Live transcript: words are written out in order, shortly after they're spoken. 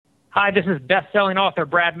Hi, this is best-selling author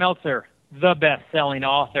Brad Meltzer, the best-selling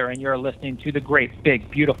author, and you're listening to the Great Big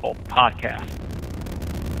Beautiful Podcast.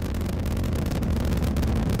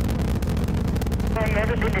 Have you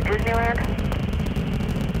ever been to Disneyland?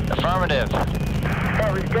 Affirmative.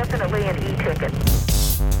 That was definitely an e-ticket.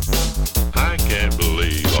 I can't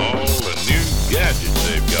believe all the new gadgets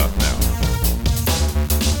they've got now.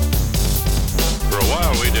 For a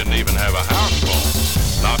while, we didn't even have a house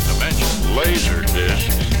phone, not to mention laser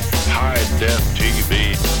discs, high-def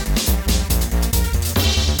TV.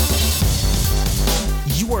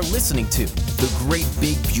 You are listening to the Great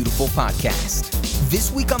Big Beautiful Podcast.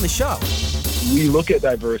 This week on the show, we look at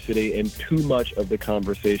diversity, and too much of the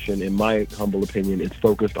conversation, in my humble opinion, is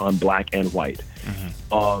focused on black and white.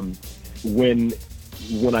 When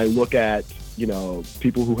I look at,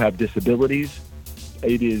 people who have disabilities,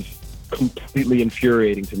 it is completely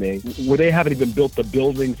infuriating to me, where they haven't even built the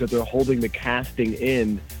buildings that they're holding the casting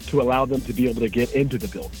in to allow them to be able to get into the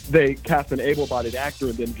building. They cast an able-bodied actor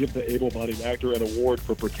and then give the able-bodied actor an award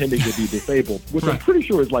for pretending to be disabled, which I'm pretty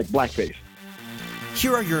sure is like blackface.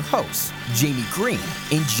 Here are your hosts, Jamie Green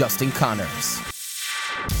and Justin Connors.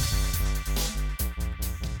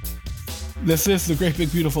 This is the Great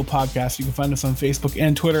Big Beautiful Podcast. You can find us on Facebook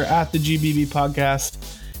and Twitter at the GBB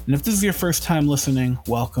Podcast. And if this is your first time listening,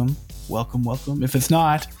 welcome. If it's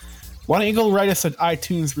not, why don't you go write us an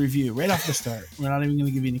iTunes review right off the start? We're not even going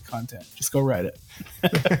to give you any content. Just go write it.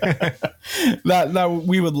 that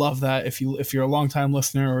we would love that if you're a long-time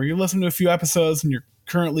listener or you listen to a few episodes and you're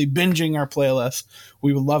currently binging our playlist.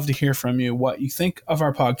 We would love to hear from you what you think of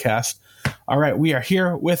our podcast. All right, we are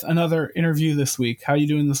here with another interview this week. How are you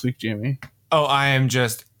doing this week, Jamie? Oh, I am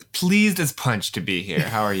just pleased as punch to be here.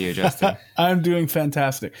 How are you, Justin? I'm doing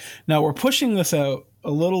fantastic. Now, we're pushing this out a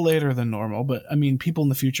little later than normal, but I mean, people in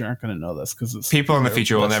the future aren't going to know this because people in the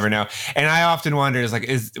future will never know. And I often wonder,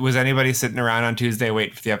 was anybody sitting around on Tuesday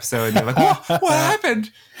waiting for the episode? And they're like, what happened?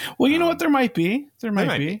 Well, you know what? There might be.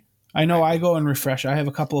 I know I go and refresh. I have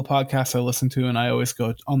a couple of podcasts I listen to, and I always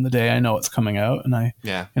go on the day I know it's coming out, and I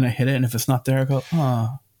hit it. And if it's not there, I go,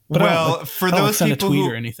 oh. But for those people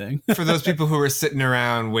or anything. For those people who were sitting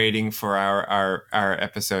around waiting for our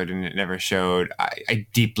episode and it never showed, I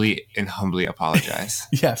deeply and humbly apologize.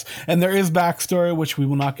 Yes, and there is backstory, which we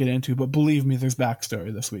will not get into, but believe me, there's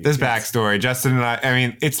backstory this week. There's backstory. Justin and I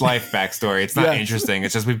mean, it's life backstory. It's not interesting.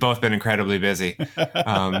 It's just we've both been incredibly busy,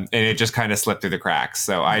 and it just kind of slipped through the cracks.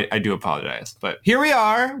 So I do apologize. But here we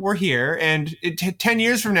are. We're here, and 10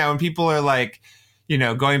 years from now, when people are like,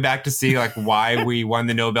 going back to see like why we won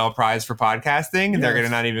the Nobel Prize for podcasting, and they're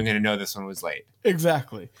not even going to know this one was late.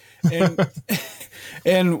 Exactly.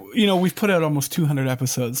 And we've put out almost 200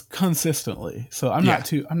 episodes consistently, so I'm not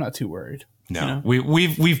too worried. No,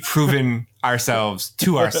 we've proven ourselves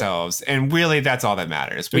to ourselves, and really that's all that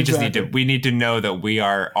matters. We just need to know that we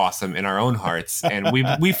are awesome in our own hearts, and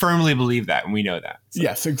we firmly believe that, and we know that. So.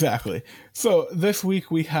 Yes, exactly. So this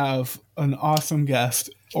week we have an awesome guest,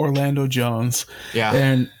 Orlando Jones. Yeah.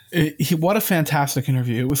 And what a fantastic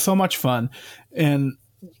interview. It was so much fun. And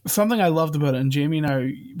something I loved about it, and Jamie and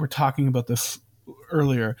I were talking about this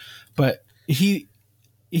earlier, but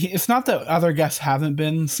it's not that other guests haven't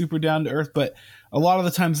been super down to earth, but a lot of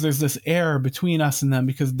the times there's this air between us and them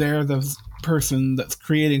because they're the person that's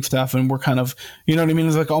creating stuff and we're kind of, you know what I mean?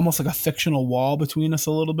 It's like almost like a fictional wall between us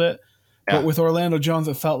a little bit. Yeah. But with Orlando Jones,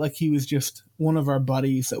 it felt like he was just one of our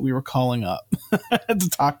buddies that we were calling up to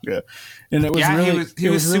talk to. And it was he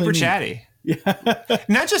was super really chatty. Yeah.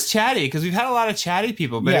 Not just chatty, because we've had a lot of chatty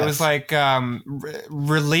people, but it was like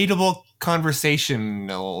relatable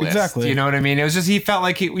conversationalist. Exactly. You know what I mean? It was just he felt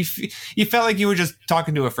like you were just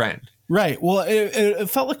talking to a friend. Right. Well, it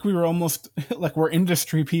felt like we were almost like we're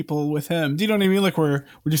industry people with him. Do you know what I mean? Like we're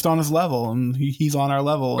just on his level and he's on our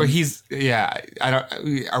level. Or are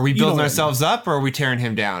we building ourselves up or are we tearing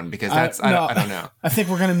him down? Because I don't know. I think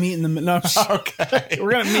we're going to meet in the middle. No, okay.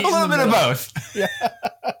 We're going to meet a little bit of both. Yeah.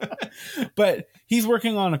 But he's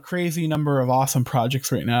working on a crazy number of awesome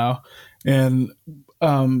projects right now. And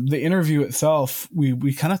the interview itself,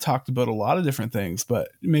 we kind of talked about a lot of different things, but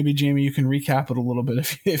maybe Jamie, you can recap it a little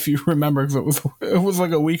bit if you remember, because it was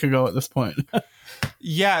like a week ago at this point.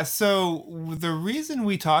 Yeah. So the reason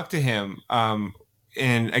we talked to him,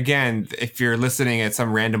 and again, if you're listening at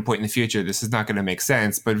some random point in the future, this is not going to make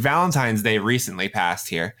sense, but Valentine's Day recently passed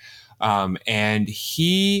here, and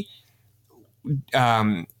he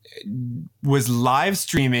was live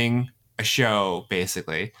streaming a show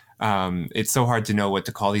basically. It's so hard to know what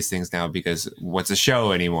to call these things now because what's a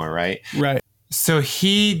show anymore, right? Right. So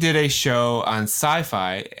he did a show on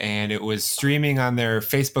Syfy, and it was streaming on their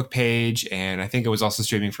Facebook page, and I think it was also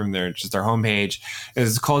streaming from their homepage. It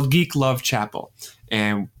was called Geek Love Chapel,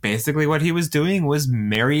 and basically what he was doing was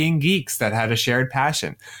marrying geeks that had a shared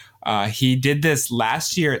passion. He did this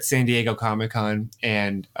last year at San Diego Comic-Con,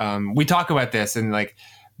 and we talk about this, and like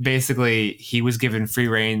basically he was given free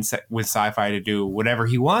reign with Syfy to do whatever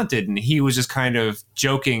he wanted, and he was just kind of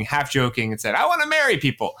joking, half joking, and said, "I want to marry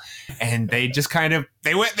people," and they just kind of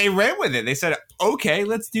they ran with it. They said, "Okay,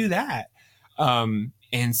 let's do that."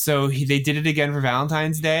 And so they did it again for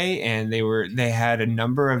Valentine's Day, and they had a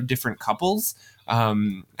number of different couples.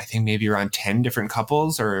 I think maybe around 10 different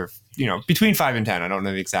couples, or between 5 and 10. I don't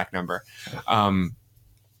know the exact number.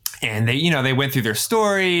 And they went through their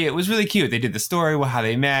story. It was really cute. They did the story, how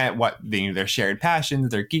they met, their shared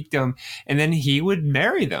passions, their geekdom, and then he would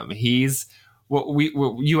marry them. You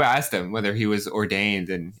asked him whether he was ordained,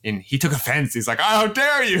 and he took offense. He's like, "Oh, how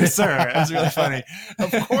dare you, sir?" That's really funny.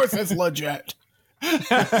 Of course, it's legit.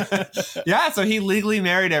 Yeah, so he legally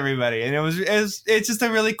married everybody, and it's just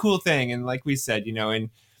a really cool thing. And like we said,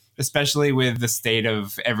 and especially with the state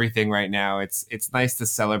of everything right now, it's nice to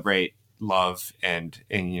celebrate love, and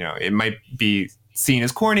it might be seen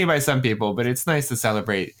as corny by some people, but it's nice to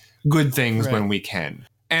celebrate good things when we can.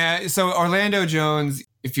 And so Orlando Jones,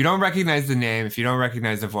 if you don't recognize the name, if you don't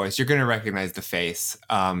recognize the voice, you're going to recognize the face.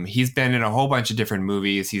 He's been in a whole bunch of different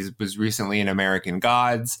movies. He was recently in American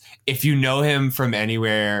Gods. If you know him from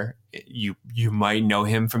anywhere, you might know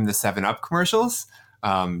him from the 7-Up commercials.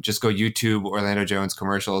 Just go YouTube Orlando Jones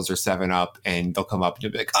commercials or 7-Up, and they'll come up and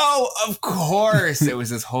you'll be like, "Oh, of course." It was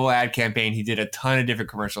this whole ad campaign. He did a ton of different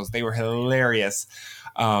commercials. They were hilarious.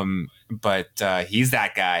 But he's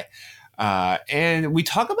that guy. And we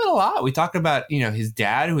talk about a lot. We talk about, his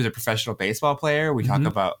dad, who was a professional baseball player. We talk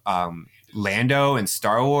about Lando and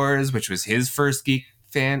Star Wars, which was his first geek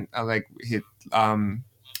fan,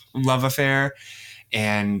 love affair.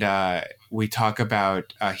 And we talk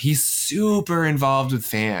about he's super involved with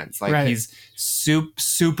fans. He's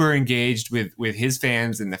super engaged with his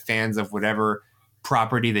fans and the fans of whatever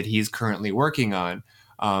property that he's currently working on.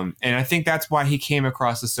 And I think that's why he came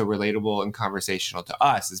across as so relatable and conversational to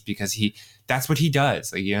us, is because that's what he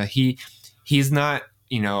does. He's not,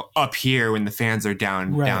 up here when the fans are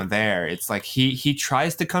down there. It's like he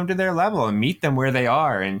tries to come to their level and meet them where they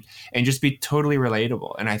are, and just be totally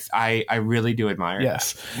relatable. And I really do admire it.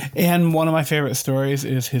 Yes. And one of my favorite stories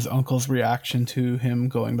is his uncle's reaction to him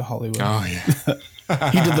going to Hollywood. Oh yeah.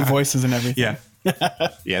 He did the voices and everything. Yeah.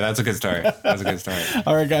 Yeah, that's a good story.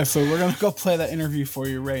 All right, guys, so we're going to go play that interview for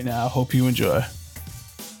you right now. Hope you enjoy.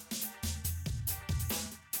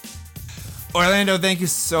 Orlando, thank you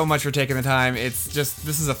so much for taking the time. This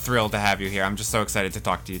is a thrill to have you here. I'm just so excited to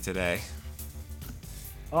talk to you today.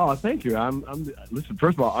 Oh, thank you. Listen,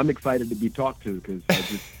 first of all, I'm excited to be talked to, because I've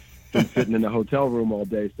just been sitting in a hotel room all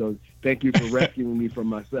day. So thank you for rescuing me from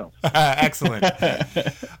myself. Excellent.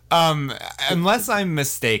 Unless I'm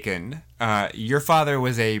mistaken, your father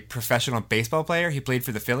was a professional baseball player. He played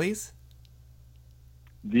for the Phillies?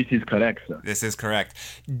 This is correct, sir. This is correct.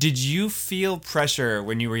 Did you feel pressure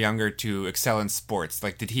when you were younger to excel in sports?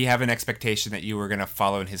 Did he have an expectation that you were going to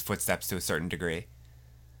follow in his footsteps to a certain degree?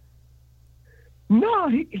 No,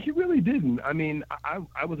 he really didn't. I mean,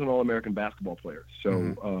 I was an All-American basketball player.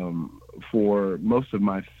 So for most of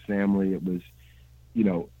my family, it was,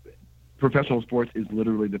 professional sports is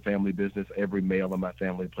literally the family business. Every male in my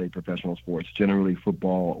family played professional sports, generally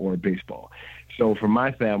football or baseball. So for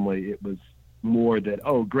my family, it was more that,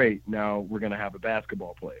 oh, great, now we're going to have a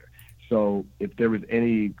basketball player. So if there was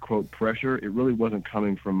any, quote, pressure, it really wasn't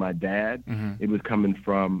coming from my dad. It was coming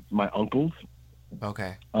from my uncles.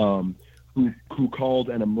 Okay. Who called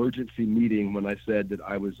an emergency meeting when I said that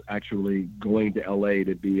I was actually going to L.A.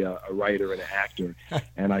 to be a writer and an actor.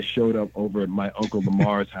 And I showed up over at my Uncle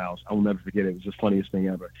Lamar's house. I will never forget it. It was the funniest thing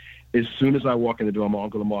ever. As soon as I walk in the door, my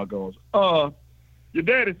Uncle Lamar goes, your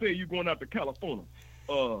daddy say you going out to California.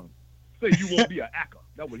 Say you won't be an actor.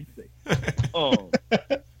 That's what he say.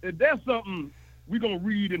 If there's something we're going to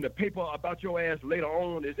read in the paper about your ass later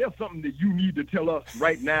on, is there something that you need to tell us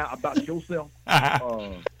right now about yourself?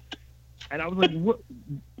 And I was like,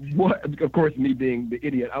 what? Of course, me being the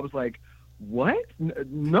idiot, I was like, what?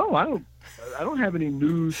 No, I don't have any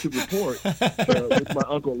news to report. Which my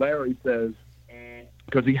Uncle Larry says,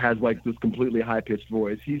 because he has this completely high-pitched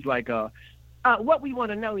voice. He's like, what we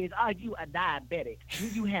want to know is, are you a diabetic? Do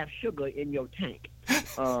you have sugar in your tank?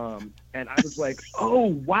 And I was like, oh,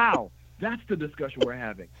 wow, that's the discussion we're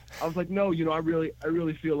having. I was like, no, I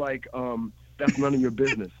really feel like that's none of your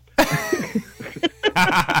business.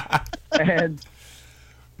 And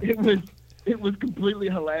it it was completely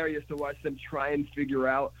hilarious to watch them try and figure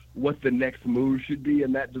out what the next move should be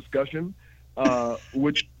in that discussion,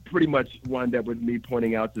 which pretty much wound up with me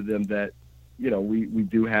pointing out to them that, we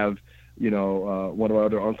do have, one of our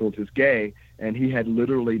other uncles is gay, and he had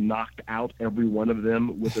literally knocked out every one of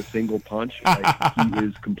them with a single punch. Like, he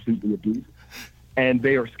is completely a beast. And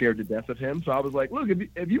they are scared to death of him. So I was like, look,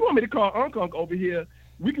 if you want me to call Unc over here,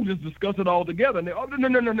 we can just discuss it all together. And they, no.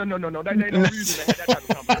 That ain't no reason to have that type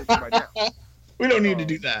of conversation right now. We don't need to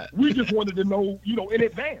do that. We just wanted to know, in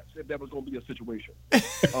advance if that was going to be a situation.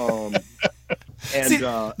 And See,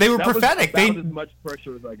 they were prophetic. That was about as much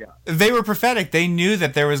pressure as I got. They were prophetic. They knew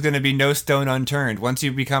that there was going to be no stone unturned once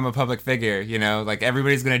you become a public figure. Like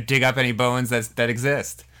everybody's going to dig up any bones that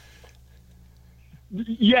exist.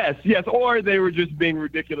 Yes, or they were just being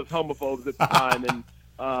ridiculous homophobes at the time,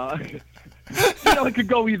 and it could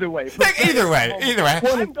go either way. Either way.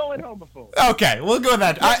 I'm going homophobe. Okay, we'll go with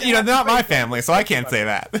that. Not my family, so I can't say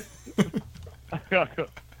that.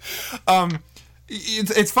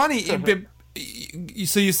 It's funny.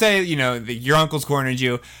 So you say your uncle's cornered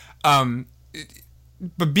you,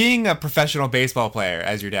 but being a professional baseball player,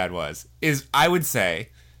 as your dad was, is, I would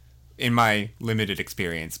say, in my limited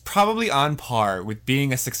experience, probably on par with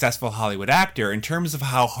being a successful Hollywood actor in terms of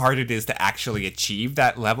how hard it is to actually achieve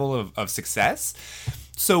that level of success.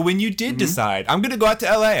 So when you did decide, I'm going to go out to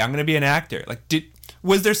LA, I'm going to be an actor,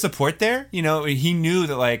 was there support there? He knew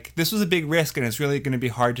that this was a big risk and it's really going to be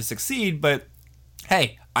hard to succeed, but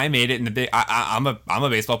hey, I made it in the big, I'm a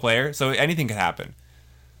baseball player, so anything could happen.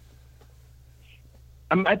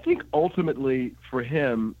 I think ultimately for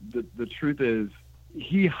him, the truth is,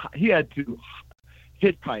 he had to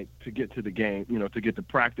hitchhike to get to the game, to get to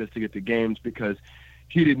practice, to get to games, because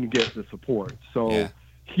he didn't get the support. So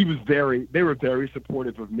they were very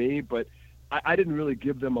supportive of me, but I didn't really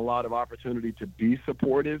give them a lot of opportunity to be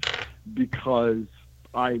supportive, because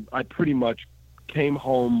I pretty much came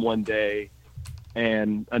home one day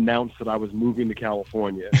and announced that I was moving to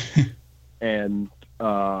California. and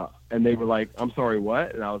they were like, I'm sorry,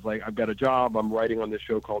 what? And I was like, I've got a job. I'm writing on this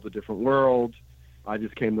show called A Different World. I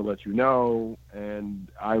just came to let you know. And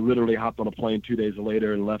I literally hopped on a plane 2 days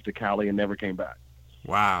later and left to Cali and never came back.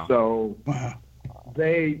 Wow. So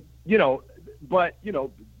they, but,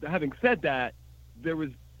 having said that, there was,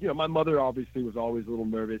 my mother obviously was always a little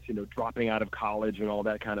nervous, dropping out of college and all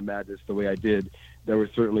that kind of madness the way I did. There was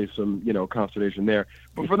certainly some, consternation there.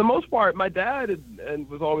 But for the most part, my dad and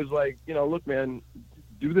was always like, look, man,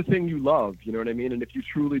 do the thing you love, you know what I mean? And if you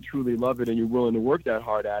truly, truly love it and you're willing to work that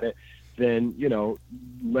hard at it, then,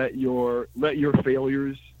 let your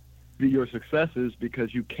failures be your successes,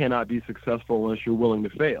 because you cannot be successful unless you're willing to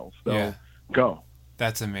fail. So go.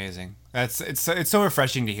 That's amazing. It's so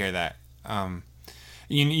refreshing to hear that.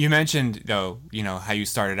 You mentioned, though, how you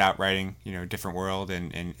started out writing, Different World,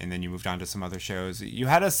 and then you moved on to some other shows. You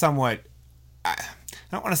had a somewhat, I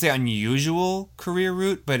don't want to say unusual career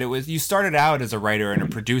route, but you started out as a writer and a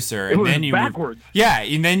producer, and then you backwards.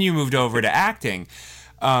 And then you moved over to acting.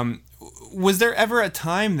 Was there ever a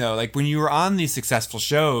time, though, when you were on these successful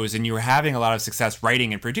shows and you were having a lot of success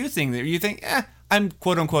writing and producing, that you think, I'm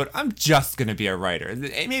quote unquote, I'm just going to be a writer.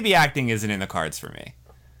 Maybe acting isn't in the cards for me.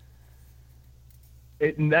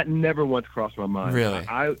 That never once crossed my mind. Really?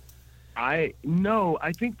 No,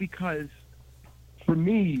 I think because for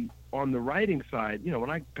me, on the writing side, when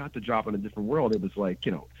I got the job in A Different World, it was like,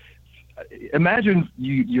 imagine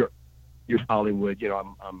you're Hollywood.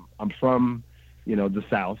 I'm from, the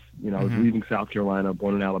South. I was leaving South Carolina,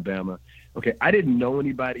 born in Alabama. Okay, I didn't know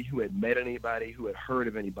anybody who had met anybody who had heard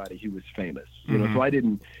of anybody who was famous. So I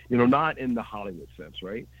didn't, not in the Hollywood sense,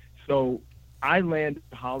 right? So I landed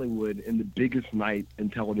in Hollywood in the biggest night in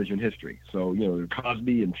television history. So,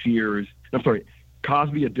 Cosby and Cheers. I'm sorry,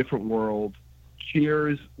 Cosby, A Different World,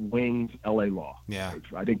 Cheers, Wings, L.A. Law. Yeah.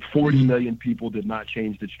 Right? I think 40 million people did not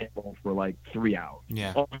change the channel for 3 hours.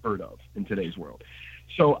 Yeah. Unheard of in today's world.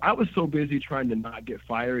 So I was so busy trying to not get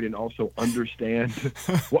fired and also understand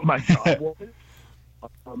what my job was.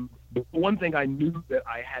 But one thing I knew that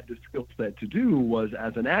I had the skill set to do was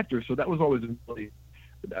as an actor. So that was always really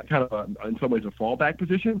kind of in some ways a fallback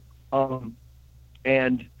position.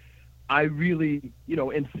 And I really,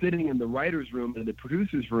 in sitting in the writer's room and the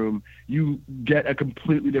producer's room, you get a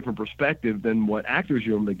completely different perspective than what actors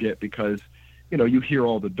normally get, because, you hear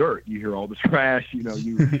all the dirt, you hear all the trash,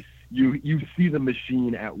 you see the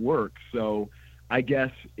machine at work. So I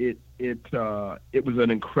guess it was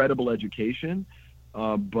an incredible education,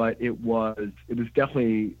 but it was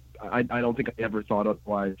definitely, I don't think I ever thought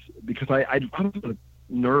otherwise, because I was a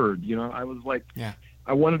nerd, I was like,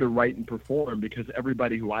 I wanted to write and perform because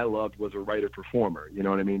everybody who I loved was a writer-performer. You know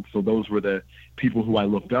what I mean? So those were the people who I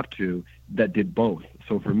looked up to that did both.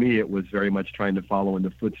 So for me, it was very much trying to follow in the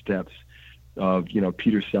footsteps of,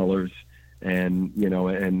 Peter Sellers and,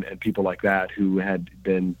 and people like that who had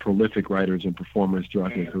been prolific writers and performers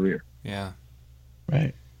throughout their career. Yeah.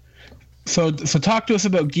 Right. So talk to us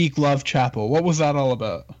about Geek Love Chapel. What was that all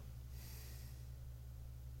about?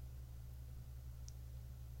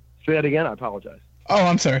 Say that again. I apologize. Oh,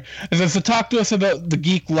 I'm sorry. So talk to us about the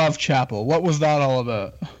Geek Love Chapel. What was that all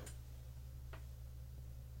about?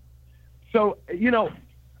 So,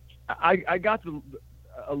 I got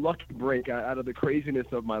a lucky break out of the craziness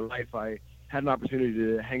of my life. I had an opportunity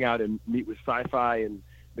to hang out and meet with Syfy, and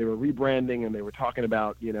they were rebranding, and they were talking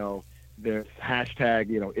about, their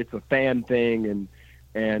hashtag, it's a fan thing,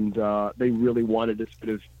 and they really wanted to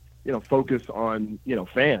sort of, focus on,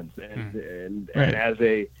 fans, and as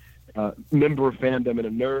a member of fandom and a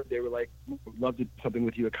nerd, they were like, "We'd love to do something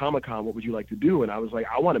with you at Comic-Con. What would you like to do?" And I was like,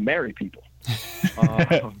 "I want to marry people."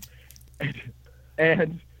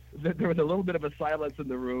 And there was a little bit of a silence in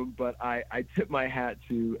the room, but I tipped my hat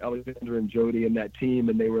to Alexander and Jody and that team,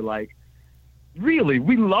 and they were like, "Really?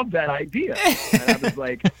 We love that idea." And I was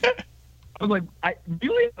like, I'm like,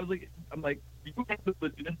 "You have the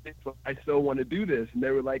logistics. I so want to do this." And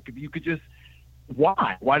they were like, "If you could just,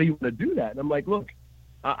 why? Why do you want to do that?" And I'm like, "Look,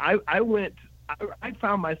 I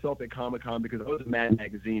found myself at Comic-Con because I was a Mad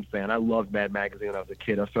Magazine fan. I loved Mad Magazine when I was a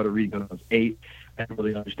kid. I started reading when I was 8. I didn't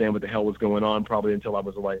really understand what the hell was going on probably until I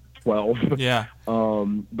was like 12. Yeah.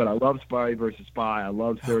 But I loved Spy versus Spy. I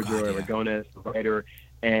loved Sergio Aragonés, the writer.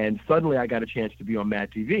 And suddenly I got a chance to be on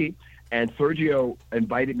Mad TV. And Sergio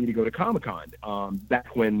invited me to go to Comic-Con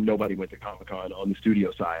back when nobody went to Comic-Con on the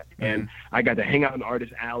studio side. Mm-hmm. And I got to hang out in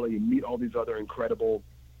Artist Alley and meet all these other incredible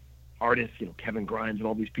artists, Kevin Grimes and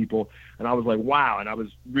all these people. And I was like, wow. And I was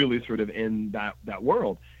really sort of in that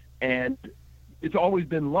world. And it's always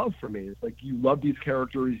been love for me. It's like you love these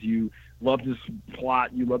characters, you love this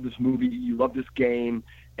plot, you love this movie, you love this game,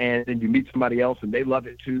 and then you meet somebody else and they love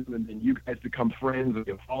it too, and then you guys become friends and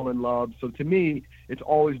you fall in love. So to me, it's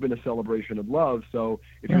always been a celebration of love. So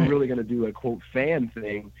if you're really going to do a, quote, fan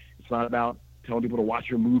thing, it's not about telling people to watch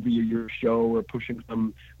your movie or your show or pushing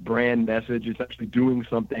some brand message. It's actually doing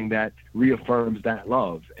something that reaffirms that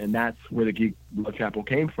love. And that's where the Geek Love Chapel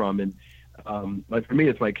came from. And like for me,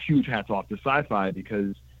 it's like huge hats off to Syfy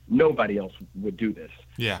because nobody else would do this.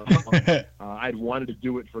 Yeah. I'd wanted to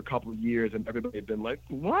do it for a couple of years, and everybody had been like,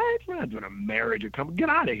 "What? We're not doing a marriage. Get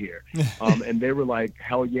out of here." And they were like,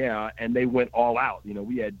 "Hell yeah!" And they went all out.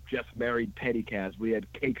 We had just married pedicats. We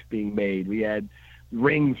had cakes being made. We had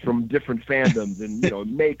rings from different fandoms,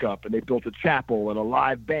 and makeup. And they built a chapel and a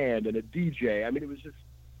live band and a DJ. I mean, it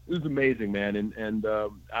was amazing, man. And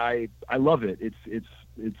I love it.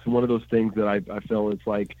 It's one of those things that I feel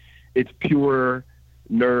it's pure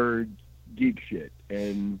nerd geek shit.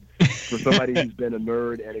 And for somebody who's been a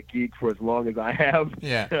nerd and a geek for as long as I have,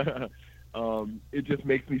 yeah. It just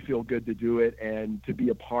makes me feel good to do it and to be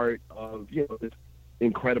a part of this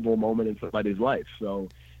incredible moment in somebody's life. So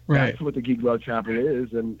that's what the Geek Love Chapel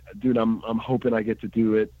is. And dude, I'm hoping I get to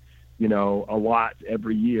do it, a lot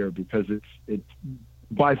every year because it's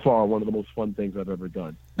by far one of the most fun things I've ever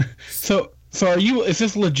done. So is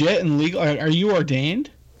this legit and legal? Are you ordained?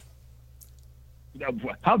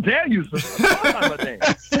 How dare you, sir? I'm ordained.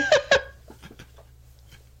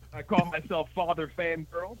 I call myself Father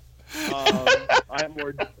Fangirl.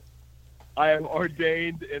 I am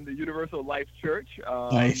ordained in the Universal Life Church.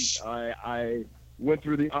 Nice. I went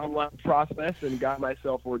through the online process and got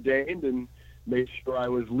myself ordained and made sure I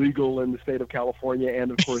was legal in the state of California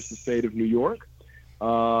and, of course, the state of New York.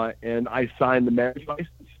 And I signed the marriage license.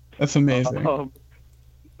 That's amazing.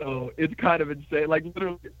 So it's kind of insane. Like,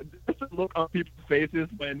 literally, just the look on people's faces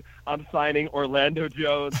when I'm signing Orlando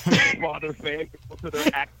Jones, Father Fangirl, to their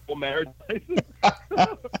actual marriage license.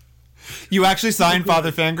 You actually signed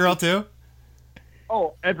Father Fangirl, too?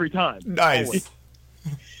 Oh, every time. Nice.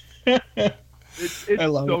 It's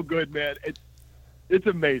so good, man. It's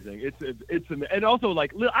amazing. It's and also,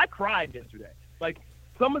 like, I cried yesterday. Like,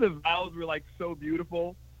 some of the vows were, like, so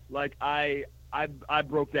beautiful. Like, I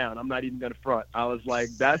broke down. I'm not even gonna front. I was like,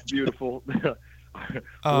 "That's beautiful. What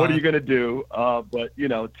are you gonna do?" But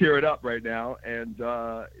tear it up right now, and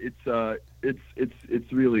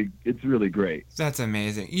it's really great. That's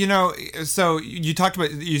amazing. So you talked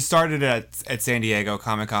about you started at San Diego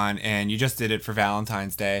Comic-Con, and you just did it for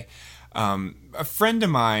Valentine's Day. A friend of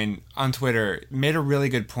mine on Twitter made a really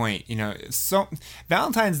good point. So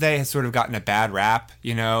Valentine's Day has sort of gotten a bad rap.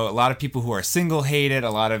 A lot of people who are single hate it.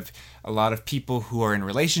 A lot of A lot of people who are in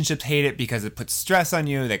relationships hate it because it puts stress on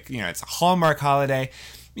you. That, it's a Hallmark holiday.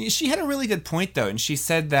 She had a really good point, though, and she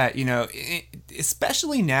said that,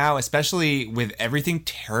 especially now, especially with everything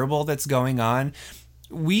terrible that's going on,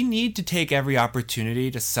 we need to take every opportunity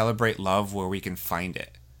to celebrate love where we can find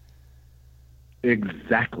it.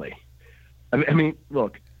 Exactly. I mean,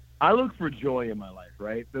 look, I look for joy in my life,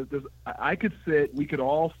 right? We could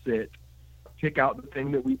all sit, pick out the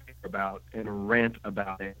thing that we care about and rant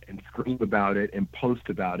about it and scream about it and post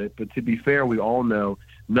about it. But to be fair, we all know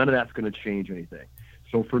none of that's going to change anything.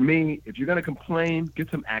 So for me, if you're going to complain,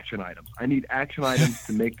 get some action items. I need action items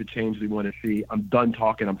to make the change we want to see. I'm done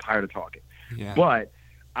talking. I'm tired of talking. Yeah. But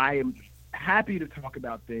I am happy to talk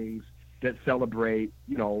about things that celebrate,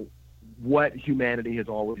 what humanity has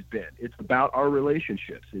always been. It's about our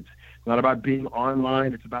relationships. It's not about being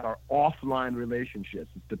online. It's about our offline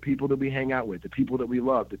relationships. It's the people that we hang out with, the people that we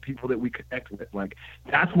love, the people that we connect with. Like,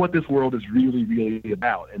 that's what this world is really, really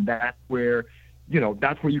about. And that's where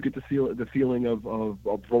you get the feeling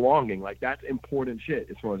of belonging. Like, that's important shit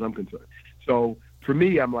as far as I'm concerned. So for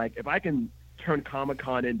me, I'm like, if I can turn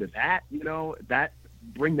Comic-Con into that,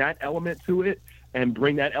 bring that element to it and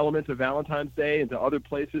bring that element to Valentine's Day and to other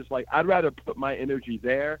places, like, I'd rather put my energy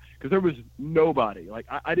there, because there was nobody. Like,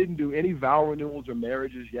 I didn't do any vow renewals or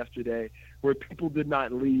marriages yesterday where people did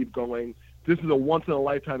not leave going, this is a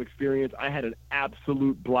once-in-a-lifetime experience. I had an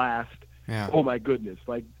absolute blast. Yeah. Oh my goodness!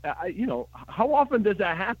 Like, how often does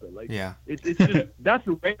that happen? Like, yeah, it's just that's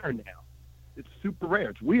rare now. It's super rare.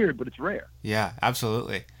 It's weird, but it's rare. Yeah,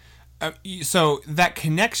 absolutely. So that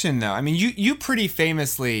connection, though, I mean, you pretty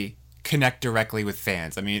famously connect directly with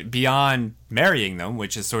fans. I mean, beyond marrying them,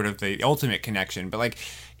 which is sort of the ultimate connection, but like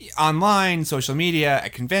online, social media,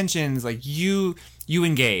 at conventions, like you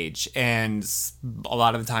engage, and a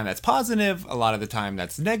lot of the time that's positive, a lot of the time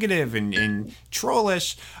that's negative and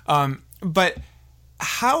trollish. But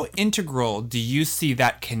how integral do you see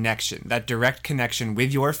that connection, that direct connection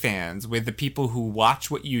with your fans, with the people who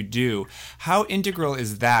watch what you do? How integral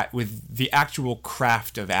is that with the actual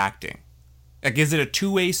craft of acting? Like, is it a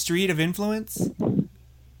two-way street of influence?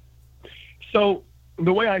 So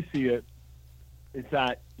the way I see it is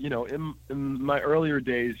that, in my earlier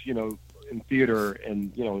days, in theater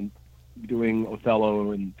and, doing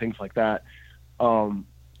Othello and things like that,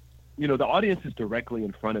 the audience is directly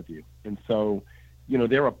in front of you. And so,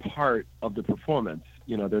 they're a part of the performance.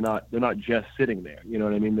 They're not just sitting there. You know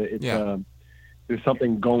what I mean? It's, there's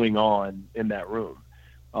something going on in that room.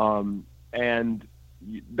 And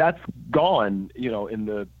that's gone, in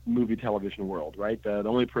the movie television world, right? The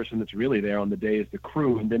only person that's really there on the day is the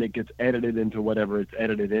crew, and then it gets edited into whatever it's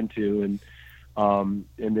edited into. And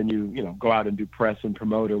then you go out and do press and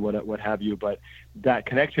promote or what have you. But that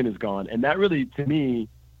connection is gone. And that really, to me,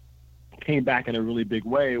 came back in a really big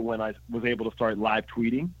way when I was able to start live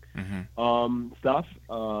tweeting stuff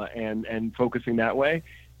and focusing that way.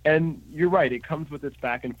 And you're right, it comes with its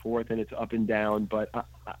back and forth and it's up and down. But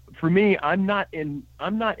for me, I'm not in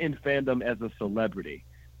fandom as a celebrity.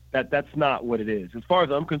 That's not what it is. As far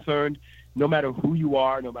as I'm concerned, no matter who you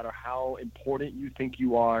are, no matter how important you think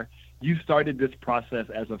you are, you started this process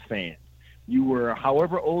as a fan. You were,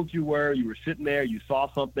 however old you were sitting there, you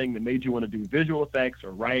saw something that made you want to do visual effects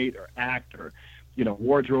or write or act or,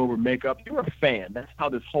 wardrobe or makeup. You were a fan. That's how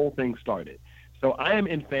this whole thing started. So I am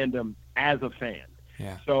in fandom as a fan.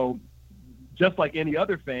 Yeah. So just like any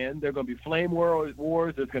other fan, there are going to be flame wars.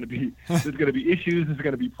 There's going to be issues. There's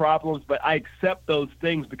going to be problems. But I accept those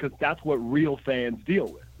things because that's what real fans deal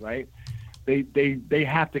with, right? They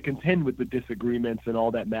have to contend with the disagreements and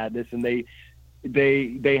all that madness, and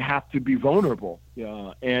they have to be vulnerable.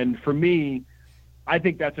 And for me, I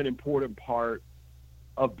think that's an important part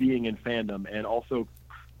of being in fandom and also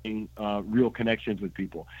creating real connections with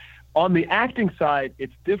people. On the acting side,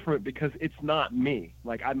 it's different because it's not me.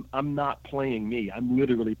 Like, I'm not playing me. I'm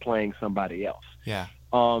literally playing somebody else. Yeah.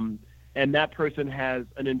 And that person has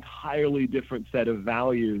an entirely different set of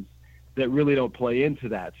values that really don't play into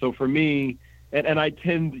that. So for me, and I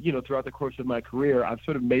tend, throughout the course of my career, I've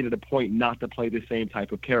sort of made it a point not to play the same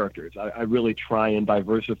type of characters. I really try and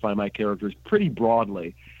diversify my characters pretty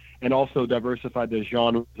broadly, and also diversify the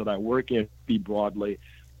genres that I work in pretty broadly,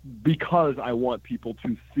 because I want people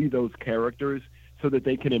to see those characters so that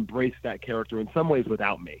they can embrace that character in some ways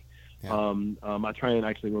without me. Yeah. I try and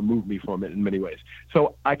actually remove me from it in many ways.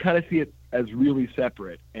 So I kind of see it as really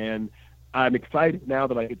separate, and I'm excited now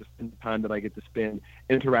that I get to spend the time that I get to spend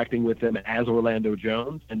interacting with them as Orlando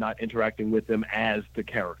Jones and not interacting with them as the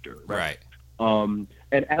character. Right. And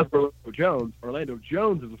as Orlando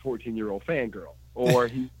Jones is a 14-year-old fangirl, or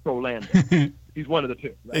he's Orlando. He's one of the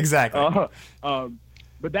two. Right? Exactly.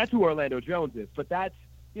 but that's who Orlando Jones is. But that's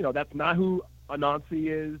not who Anansi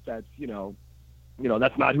is. That's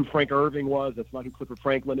that's not who Frank Irving was. That's not who Clifford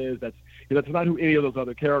Franklin is. That's not who any of those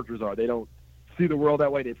other characters are. They don't see the world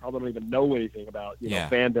that way. They probably don't even know anything about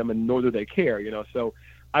fandom, and nor do they care. So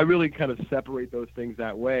I really kind of separate those things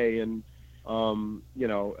that way, and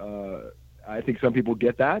I think some people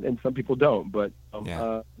get that and some people don't. But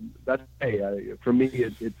that's for me,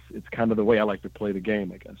 it's kind of the way I like to play the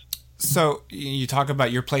game, I guess. So you talk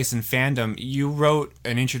about your place in fandom. You wrote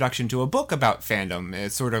an introduction to a book about fandom.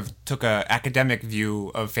 It sort of took an academic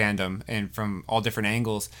view of fandom and from all different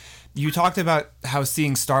angles. You talked about how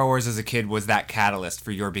seeing Star Wars as a kid was that catalyst for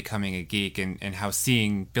your becoming a geek, and how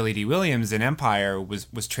seeing Billy Dee Williams in Empire was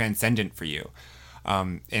transcendent for you.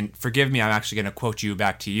 And forgive me, I'm actually going to quote you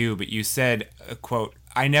back to you, but you said, quote,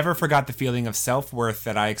 "I never forgot the feeling of self-worth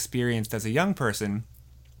that I experienced as a young person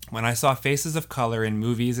when I saw faces of color in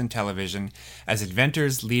movies and television as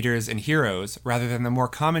inventors, leaders, and heroes, rather than the more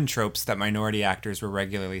common tropes that minority actors were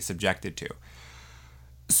regularly subjected to."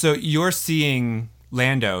 So you're seeing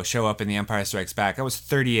Lando show up in The Empire Strikes Back. That was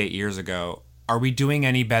 38 years ago. Are we doing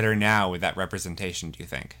any better now with that representation, do you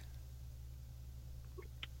think?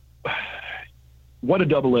 What a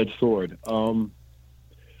double-edged sword.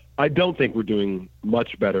 I don't think we're doing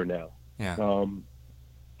much better now. Yeah.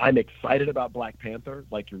 I'm excited about Black Panther,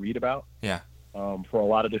 like you read about. Yeah. For a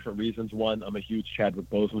lot of different reasons. One, I'm a huge Chadwick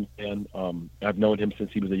Boseman fan. I've known him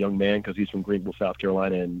since he was a young man because he's from Greenville, South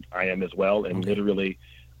Carolina, and I am as well. And literally,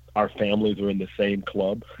 our families are in the same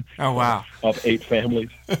club. Oh, wow. Of 8 families.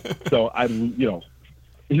 So I'm,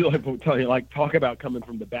 talk about coming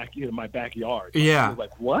from the back, my backyard. Yeah. I was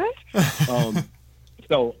like, what?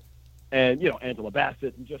 So, and Angela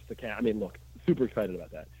Bassett and just the cat. I mean, look, super excited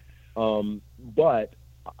about that. But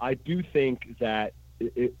I do think that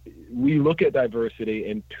we look at diversity,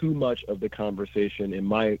 and too much of the conversation, in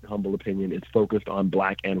my humble opinion, is focused on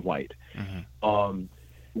black and white. Mm-hmm.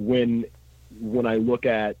 When I look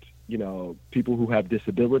at people who have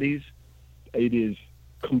disabilities, it is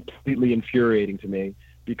completely infuriating to me,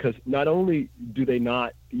 because not only do they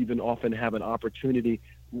not even often have an opportunity,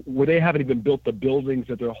 where they haven't even built the buildings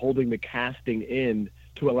that they're holding the casting in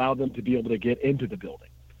to allow them to be able to get into the building.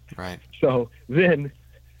 Right. So then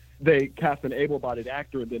they cast an able-bodied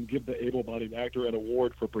actor and then give the able-bodied actor an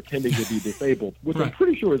award for pretending to be disabled, which I'm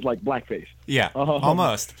pretty sure is like blackface. Yeah,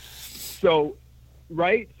 almost. So,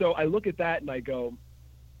 right? So I look at that and I go,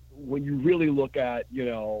 when you really look at,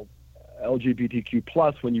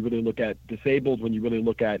 LGBTQ+, when you really look at disabled, when you really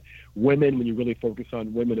look at women, when you really focus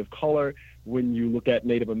on women of color, when you look at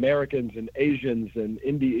Native Americans and Asians and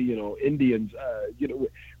Indians,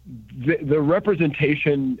 the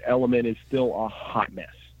representation element is still a hot mess.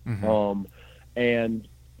 Mm-hmm.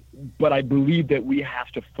 But I believe that we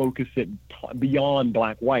have to focus it beyond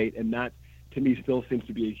black-white, and that, to me, still seems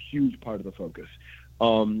to be a huge part of the focus.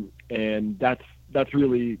 And that's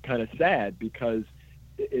really kind of sad, because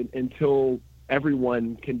until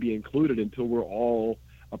everyone can be included, until we're all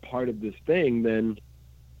a part of this thing, then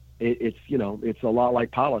it's a lot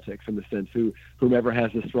like politics, in the sense whomever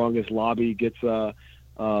has the strongest lobby gets the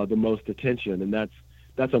most attention, and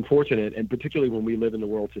that's unfortunate. And particularly when we live in the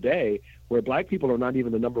world today, where black people are not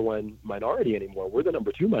even the number one minority anymore. We're the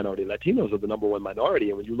number 2 minority. Latinos are the number 1 minority,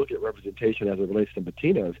 and when you look at representation as it relates to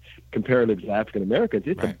Latinos comparative to African Americans,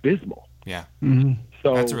 it's abysmal. Yeah. Mm-hmm.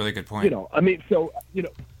 So that's a really good point. So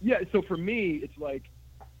for me, it's like,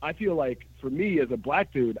 I feel like for me as a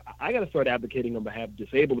black dude, I got to start advocating on behalf of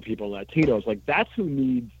disabled people and Latinos. Like, that's who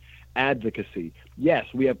needs advocacy. Yes,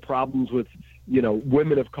 we have problems with,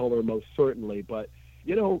 women of color, most certainly, but,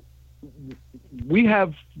 we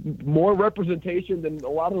have more representation than a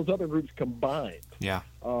lot of those other groups combined. Yeah.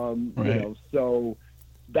 So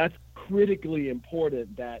that's critically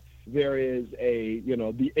important, that there is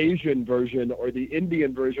the Asian version or the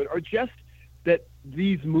Indian version, or just that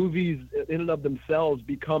these movies in and of themselves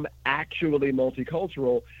become actually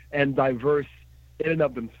multicultural and diverse in and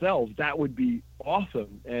of themselves. That would be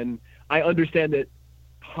awesome. And I understand that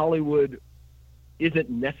Hollywood isn't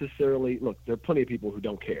necessarily, look, there are plenty of people who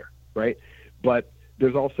don't care, right? But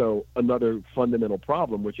there's also another fundamental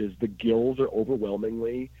problem, which is the guilds are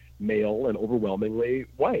overwhelmingly male and overwhelmingly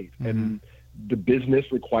white. Mm-hmm. And the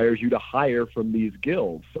business requires you to hire from these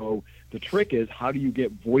guilds. So the trick is, how do you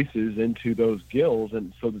get voices into those guilds,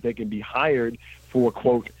 and so that they can be hired for,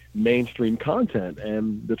 quote, mainstream content?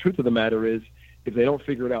 And the truth of the matter is, if they don't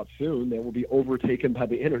figure it out soon, they will be overtaken by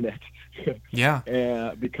the internet.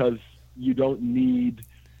 Yeah. Because you don't need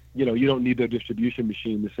their distribution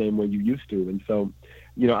machine the same way you used to. And so,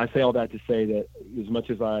 I say all that to say that as much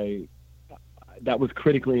as that was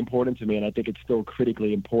critically important to me, and I think it's still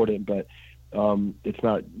critically important, but it's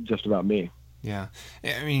not just about me. Yeah.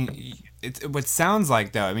 I mean, what sounds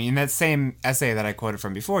like, though, I mean, in that same essay that I quoted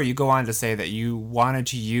from before, you go on to say that you wanted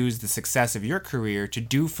to use the success of your career to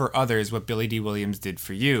do for others what Billy Dee Williams did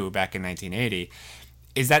for you back in 1980.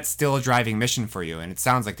 Is that still a driving mission for you? And it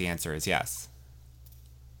sounds like the answer is yes.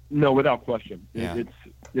 No, without question. Yeah.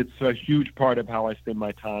 It's a huge part of how I spend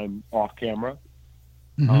my time off camera,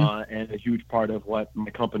 and a huge part of what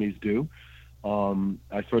my companies do.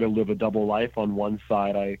 I sort of live a double life. On one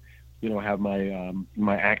side, I have my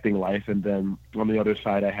my acting life, and then on the other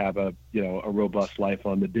side, I have a robust life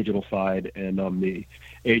on the digital side and on the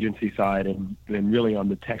agency side, and really on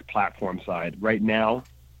the tech platform side. Right now,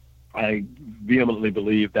 I vehemently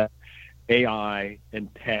believe that AI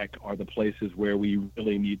and tech are the places where we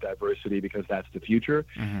really need diversity, because that's the future.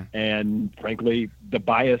 And frankly, the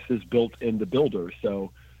bias is built in the builder.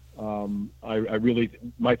 So I really,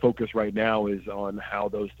 my focus right now is on how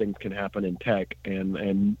those things can happen in tech,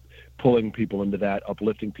 and pulling people into that,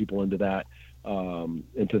 uplifting people into that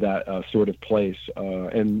sort of place.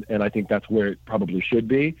 And I think that's where it probably should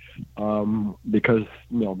be, because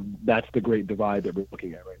that's the great divide that we're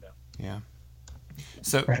looking at right now. Yeah.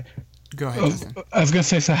 So Right. Go ahead, Justin. I was going to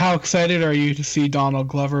say, so how excited are you to see Donald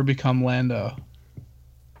Glover become Lando?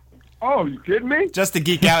 Oh, you kidding me? Just to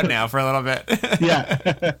geek out now for a little bit.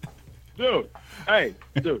 Yeah. Dude,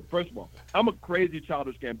 first of all, I'm a crazy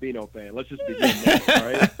Childish Gambino fan. Let's just begin there,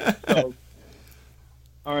 all right? So,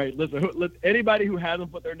 all right, listen, anybody who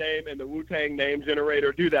hasn't put their name in the Wu-Tang name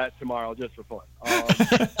generator, do that tomorrow just for fun.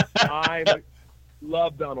 I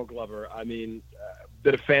love Donald Glover. I mean,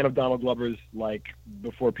 been a fan of Donald Glover's, like,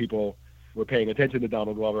 before people were paying attention to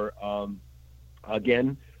Donald Glover.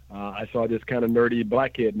 Again, I saw this kind of nerdy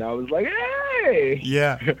black kid, and I was like, hey!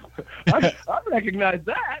 Yeah. I recognize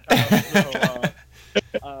that.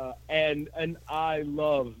 And I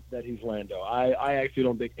love that he's Lando. I actually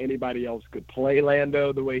don't think anybody else could play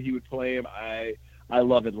Lando the way he would play him. I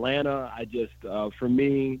love Atlanta. I just, for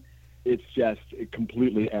me, it's just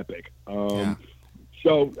completely epic. So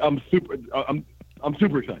I'm super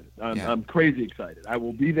excited. I'm crazy excited. I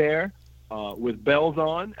will be there with bells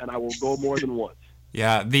on, and I will go more than once.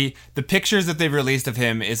 Yeah, the pictures that they've released of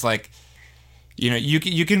him is like,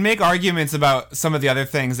 you can make arguments about some of the other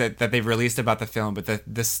things that they've released about the film, but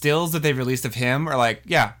the stills that they've released of him are like,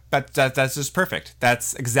 yeah, that's just perfect.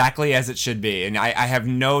 That's exactly as it should be, and I have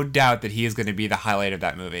no doubt that he is going to be the highlight of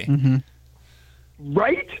that movie. Mm-hmm.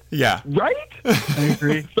 Right? Yeah. Right? I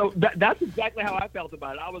agree. So that's exactly how I felt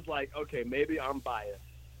about it. I was like, okay, maybe I'm biased.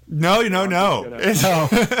 No.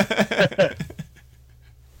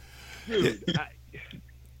 Dude,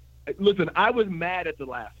 listen, I was mad at the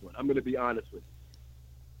last one. I'm going to be honest with you.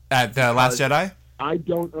 At The Last Jedi? I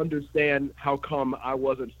don't understand how come I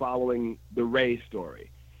wasn't following the Rey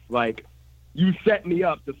story. Like, you set me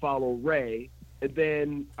up to follow Rey, and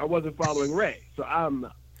then I wasn't following Rey. So I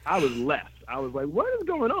was left. I was like, what is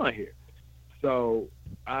going on here? So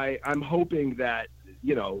I'm hoping that,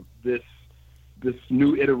 this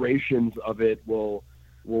new iterations of it will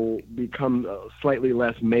become slightly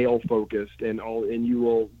less male focused, and you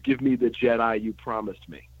will give me the Jedi you promised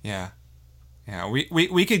me. Yeah.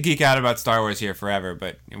 We could geek out about Star Wars here forever,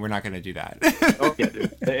 but we're not going to do that. Okay,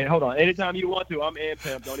 dude. Hey, hold on. Anytime you want to, I'm in,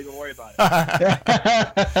 pimp. Don't even worry about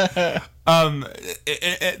it.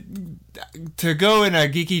 To go in a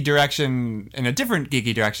geeky direction, in a different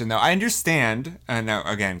geeky direction, though, I understand, now,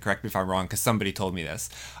 again, correct me if I'm wrong, because somebody told me this,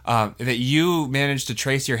 that you managed to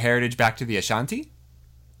trace your heritage back to the Ashanti?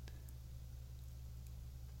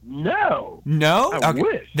 No. No? I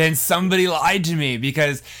wish. Then somebody lied to me,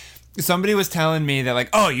 because somebody was telling me that, like,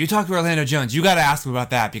 oh, you talked to Orlando Jones, you got to ask him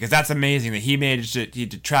about that, because that's amazing that he managed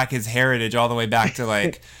to track his heritage all the way back to,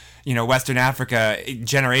 like, Western Africa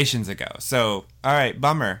generations ago. So, all right,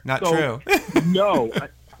 bummer. Not true. No.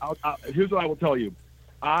 Here's what I will tell you.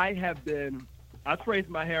 I traced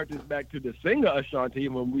my heritage back to the singer Ashanti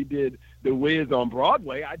when we did The Wiz on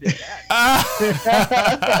Broadway. I did that.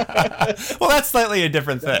 Well, that's slightly a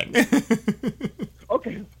different thing.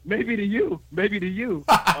 Okay, maybe to you. But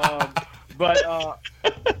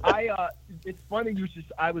it's funny.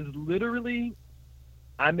 I was literally,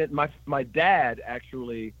 I met my dad,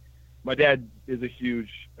 actually. My dad is a huge,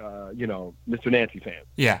 Mr. Nancy fan.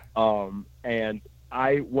 Yeah. And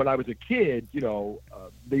when I was a kid,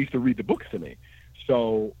 they used to read the books to me.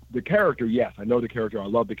 So the character, yes, I know the character. I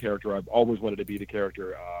love the character. I've always wanted to be the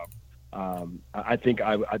character. I think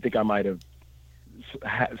I might have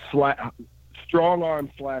strong arm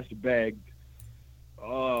 / begged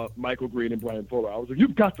Michael Green and Brian Fuller. I was like,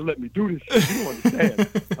 you've got to let me do this shit. You don't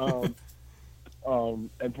understand.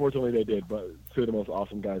 Unfortunately, they did, but two of the most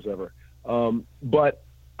awesome guys ever. But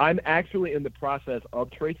I'm actually in the process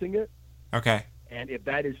of tracing it. Okay. And if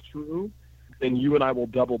that is true, then you and I will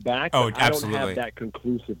double back. Oh, I absolutely. don't have that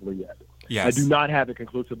conclusively yet. Yes. I do not have it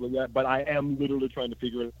conclusively yet, but I am literally trying to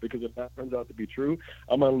figure it out, because if that turns out to be true,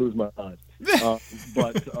 I'm going to lose my mind.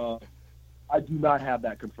 But I do not have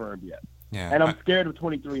that confirmed yet. Yeah. And I'm scared of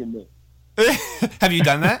 23andMe. Have you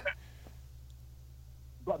done that?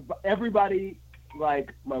 But everybody,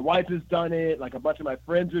 like, my wife has done it, like a bunch of my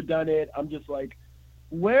friends have done it. I'm just like,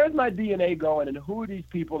 where's my DNA going, and who are these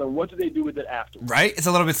people, and what do they do with it after? Right? It's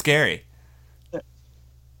a little bit scary.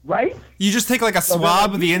 Right? You just take like a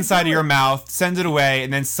swab of the inside of your mouth, send it away,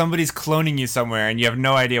 and then somebody's cloning you somewhere, and you have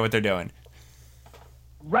no idea what they're doing.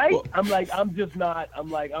 Right?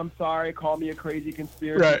 I'm sorry, call me a crazy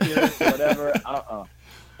conspiracy theorist, whatever.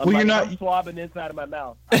 You're not swabbing the inside of my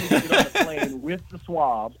mouth. I need to get on the plane with the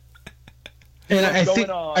swab. And I think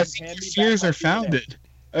your fears are founded.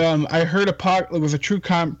 I heard it was a true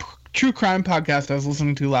crime podcast I was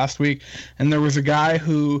listening to last week, and there was a guy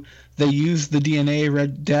who they used the DNA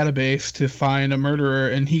database to find a murderer,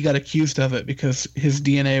 and he got accused of it because his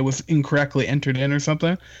DNA was incorrectly entered in or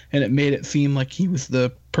something, and it made it seem like he was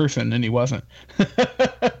the person, and he wasn't.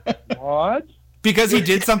 What? Because he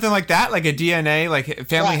did something like that, like a DNA, like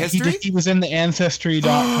family history? He was in the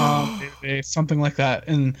Ancestry.com database, something like that,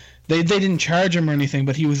 and they didn't charge him or anything,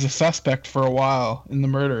 but he was a suspect for a while in the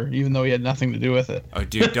murder, even though he had nothing to do with it. Oh,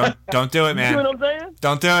 dude, don't do it, man. You know what I'm saying?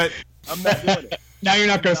 Don't do it. I'm not doing it. Now you're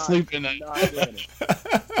not going to sleep tonight.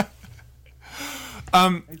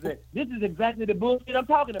 This is exactly the bullshit I'm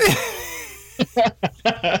talking about.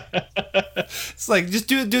 It's like, just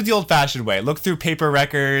do it the old-fashioned way. Look through paper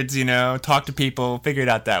records, talk to people, figure it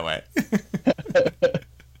out that way.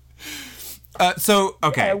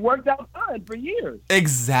 Okay. Yeah, it worked out fine for years.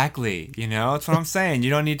 Exactly. That's what I'm saying.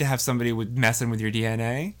 You don't need to have somebody messing with your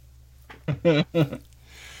DNA. You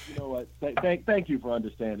know what? Thank you for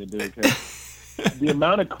understanding, dude. The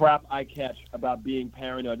amount of crap I catch about being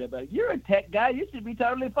paranoid, they're like, you're a tech guy, you should be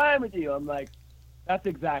totally fine with you. I'm like, that's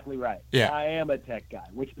exactly right. Yeah. I am a tech guy,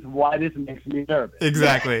 which is why this makes me nervous.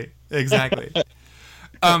 Exactly.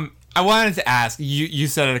 I wanted to ask, you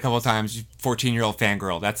said it a couple of times, 14-year-old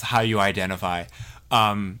fangirl, that's how you identify.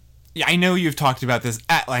 I know you've talked about this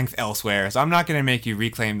at length elsewhere, so I'm not going to make you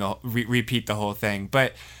repeat the whole thing,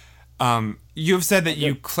 but you have said that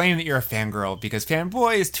you claim that you're a fangirl because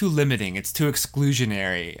fanboy is too limiting, it's too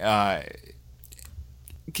exclusionary.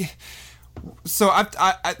 So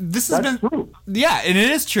this has been true. Yeah, and it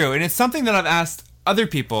is true, and it's something that I've asked other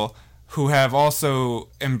people who have also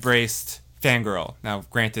embraced fangirl. Now,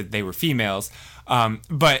 granted, they were females,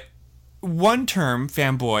 but one term,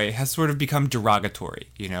 fanboy, has sort of become derogatory.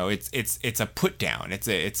 It's a put down. It's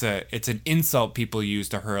an insult people use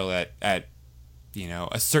to hurl at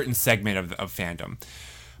a certain segment of fandom.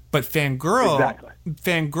 But fangirl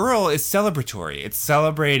is celebratory. It's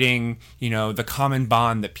celebrating, the common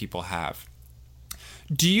bond that people have.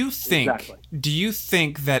 Do you think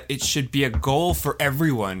that it should be a goal for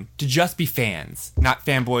everyone to just be fans, not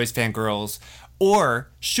fanboys, fangirls, or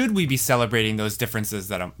should we be celebrating those differences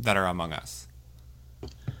that are among us?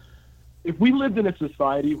 If we lived in a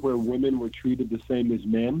society where women were treated the same as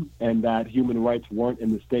men and that human rights weren't in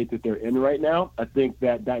the state that they're in right now, I think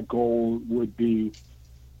that goal would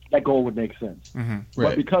make sense. Mm-hmm. Right.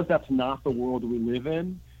 But because that's not the world we live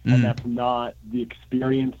in, and that's not the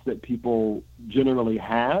experience that people generally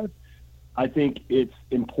have, I think it's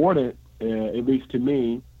important, at least to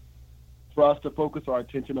me, for us to focus our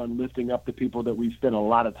attention on lifting up the people that we've spent a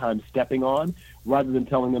lot of time stepping on, rather than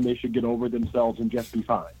telling them they should get over themselves and just be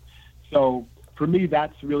fine. So for me,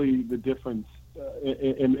 that's really the difference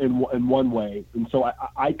in one way. And so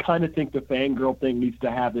I kind of think the fangirl thing needs to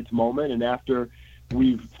have its moment, and after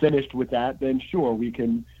we've finished with that, then sure, we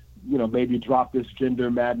can maybe drop this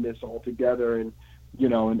gender madness altogether and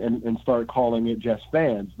start calling it just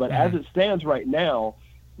fans. But as it stands right now,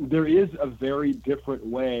 there is a very different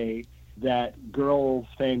way that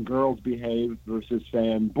fangirls behave versus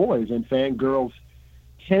fanboys. And fangirls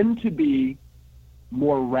tend to be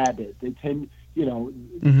more rabid. They tend,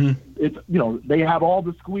 it's, they have all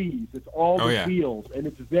the squeeze. It's all the feels. And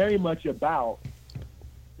it's very much about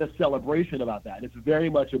the celebration about that. It's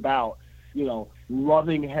very much about,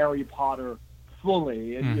 loving Harry Potter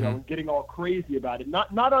fully and, getting all crazy about it. Not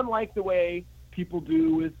unlike the way people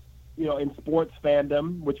do with, in sports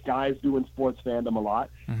fandom, which guys do in sports fandom a lot.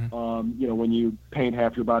 When you paint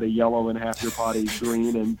half your body yellow and half your body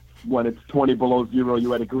green, and when it's 20 below zero,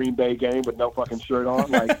 you at a Green Bay game with no fucking shirt on.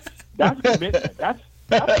 Like, that's commitment. That's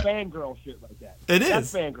fangirl shit like that. It is.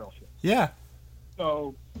 That's fangirl shit. Yeah.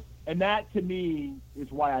 So, and that to me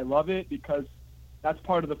is why I love it, because that's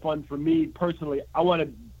part of the fun for me personally. I want to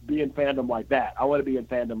be in fandom like that. I want to be in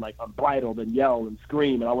fandom like unbridled and yell and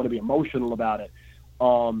scream, and I want to be emotional about it.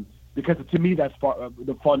 Because to me, that's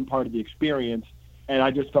the fun part of the experience. And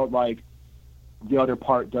I just felt like the other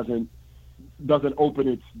part doesn't open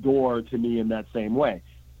its door to me in that same way.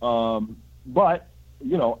 But,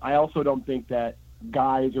 you know, I also don't think that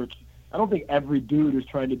I don't think every dude is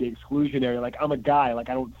trying to be exclusionary. Like, I'm a guy, like,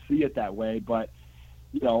 I don't see it that way, but,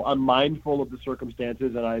 you know, I'm mindful of the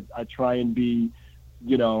circumstances, and I try and be,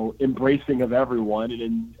 you know, embracing of everyone.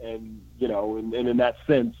 And you know, and in that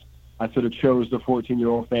sense, I sort of chose the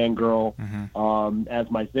 14-year-old fangirl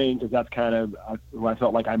as my thing, because that's kind of who I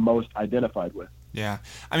felt like I most identified with. Yeah.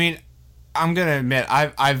 I mean, I'm going to admit,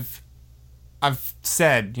 I've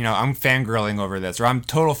said, you know, I'm fangirling over this, or I'm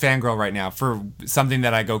total fangirl right now for something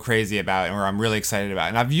that I go crazy about or I'm really excited about.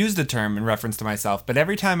 And I've used the term in reference to myself, but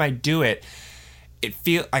every time I do it,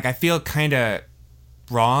 I feel kind of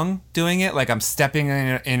wrong doing it. Like I'm stepping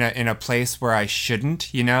in a place where I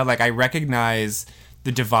shouldn't, you know, like I recognize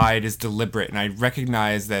the divide is deliberate, and I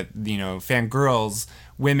recognize that, you know, fangirls,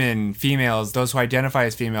 women, females, those who identify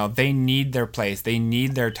as female, they need their place, they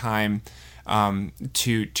need their time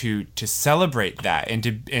to celebrate that,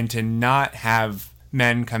 and to not have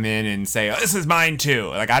men come in and say, oh, this is mine too.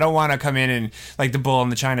 Like, I don't want to come in and like the bull in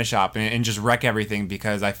the china shop and just wreck everything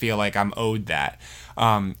because I feel like I'm owed that.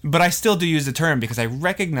 But I still do use the term because I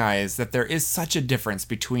recognize that there is such a difference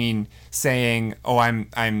between saying, oh,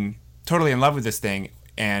 I'm totally in love with this thing,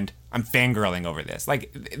 and I'm fangirling over this.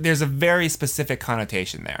 Like, there's a very specific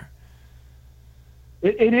connotation there.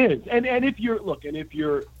 It is. And if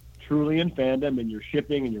you're truly in fandom and you're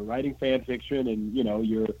shipping and you're writing fan fiction and, you know,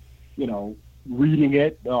 you're, you know, reading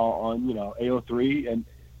it on, you know, AO3, and,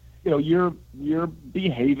 you know, you're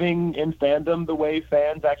behaving in fandom the way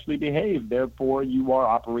fans actually behave. Therefore, you are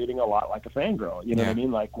operating a lot like a fangirl. You know what I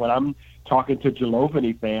mean? Like, when I'm talking to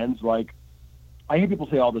Gelovany fans, like, I hear people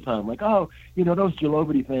say all the time, like, oh, you know, those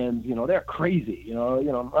Gelovany fans, you know, they're crazy. You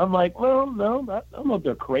know, I'm like, well, no, I don't know if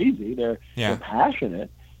they're crazy. They're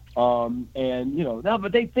passionate. And, you know, no,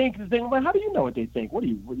 but they think this thing. Well, how do you know what they think? What do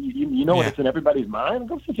you know what's in everybody's mind?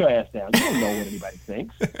 Go sit your ass down. You don't know what anybody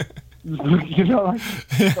thinks. You know,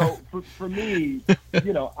 so for me,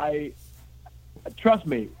 you know, trust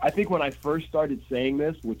me, I think when I first started saying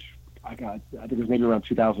this, which I think it was maybe around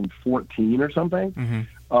 2014 or something,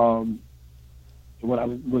 when I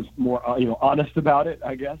was more, you know, honest about it,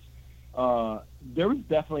 I guess, there was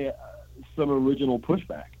definitely some original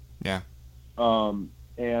pushback. Yeah.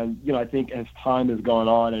 And, you know, I think as time has gone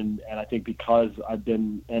on, and I think because I've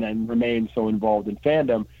been and I remain so involved in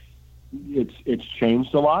fandom, it's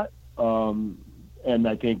changed a lot. And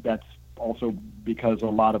I think that's also because a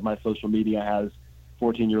lot of my social media has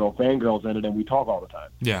 14-year-old fangirls in it, and we talk all the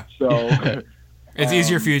time. Yeah. So it's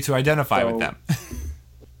easier for you to identify with them.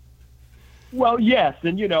 Well, yes,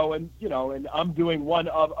 and I'm doing one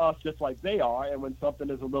of us just like they are, and when something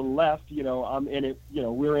is a little left, you know, I'm in it. You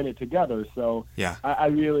know, we're in it together. So yeah, I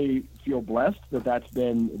really feel blessed that that's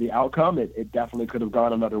been the outcome. It definitely could have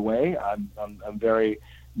gone another way. I'm very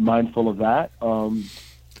mindful of that.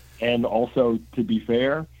 And also, to be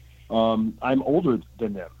fair, I'm older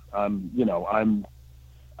than them. I'm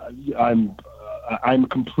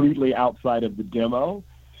completely outside of the demo,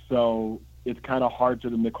 so it's kind of hard for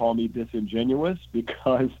them to call me disingenuous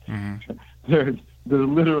because there's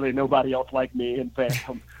literally nobody else like me in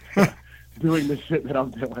fandom doing the shit that I'm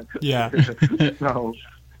doing. Yeah. So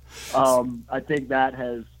I think that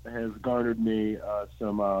has garnered me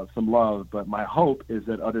some love, but my hope is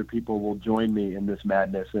that other people will join me in this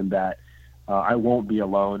madness, and that I won't be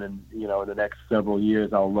alone. And, you know, in the next several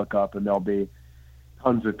years, I'll look up and there'll be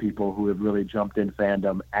tons of people who have really jumped in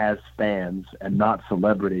fandom as fans and not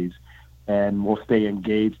celebrities, and will stay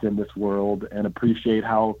engaged in this world and appreciate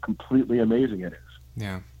how completely amazing it is.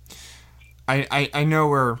 Yeah. I know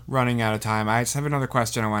we're running out of time. I just have another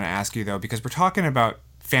question I want to ask you, though, because we're talking about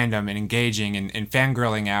fandom and engaging and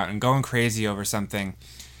fangirling out and going crazy over something.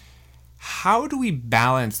 How do we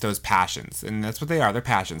balance those passions? And that's what they are, they're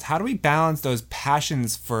passions. How do we balance those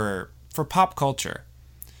passions for pop culture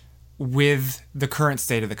with the current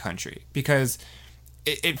state of the country? Because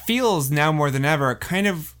it feels now more than ever, kind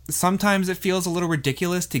of, sometimes it feels a little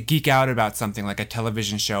ridiculous to geek out about something like a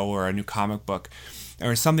television show or a new comic book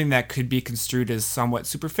or something that could be construed as somewhat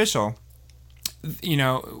superficial, you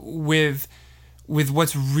know, with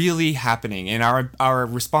what's really happening and our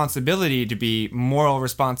responsibility to be moral,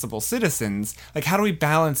 responsible citizens. Like, how do we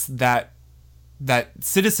balance that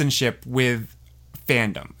citizenship with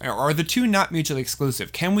fandom? Or are the two not mutually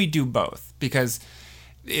exclusive? Can we do both? Because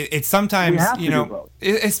it's sometimes, we have to do both.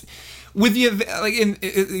 It's with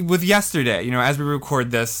with yesterday, as we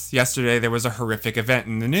record this, yesterday there was a horrific event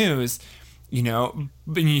in the news, but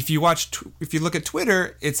if you look at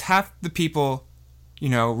Twitter, it's half the people,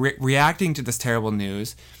 reacting to this terrible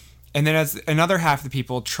news, and then as another half the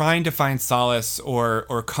people trying to find solace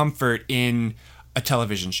or comfort in a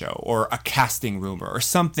television show or a casting rumor or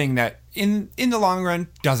something that in the long run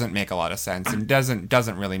doesn't make a lot of sense and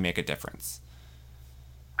doesn't really make a difference.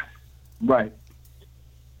 Right.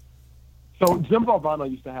 So Jim Valvano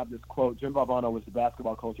used to have this quote. Jim Valvano was the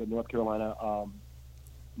basketball coach at North Carolina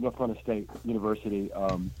State University,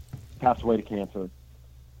 passed away to cancer.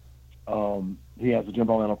 He has the Jim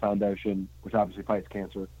Valvano Foundation, which obviously fights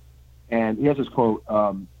cancer. And he has this quote,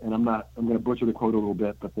 and I'm going to butcher the quote a little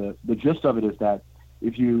bit, but the gist of it is that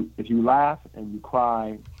if you laugh and you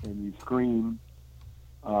cry and you scream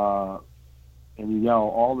and you yell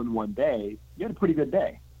all in one day, you had a pretty good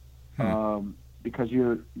day. Because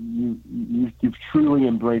you've truly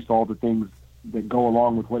embraced all the things that go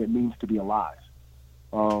along with what it means to be alive.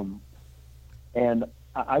 And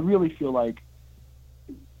I really feel like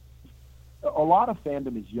a lot of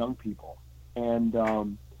fandom is young people. And,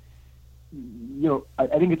 I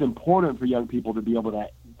think it's important for young people to be able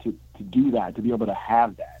to do that, to be able to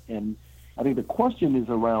have that. And I think the question is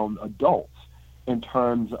around adults in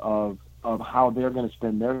terms of how they're going to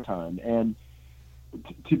spend their time. And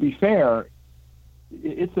to be fair,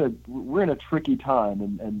 we're in a tricky time,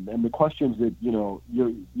 and the questions that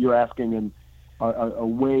you're asking and are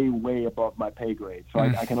way above my pay grade. So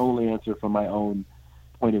I can only answer from my own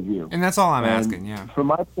point of view. And that's all I'm asking. Yeah.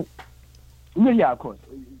 Yeah, of course.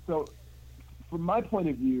 So from my point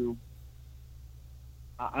of view,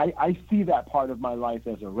 I see that part of my life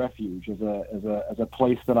as a refuge, as a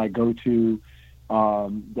place that I go to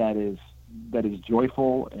that is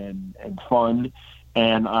joyful and fun.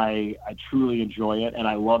 And I truly enjoy it, and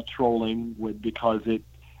I love trolling because it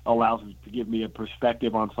allows to give me a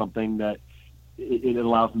perspective on something that it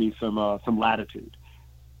allows me some latitude.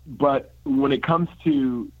 But when it comes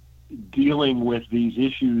to dealing with these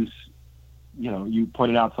issues, you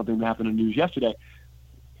pointed out something that happened in the news yesterday.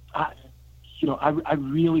 I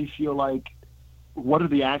really feel like, what are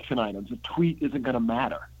the action items? A tweet isn't going to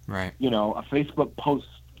matter. Right. A Facebook post,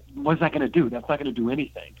 what's that going to do? That's not going to do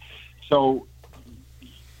anything. So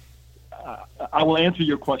I will answer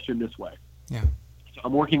your question this way. Yeah. So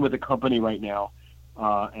I'm working with a company right now,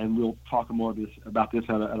 and we'll talk more about this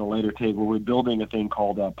at a later table. We're building a thing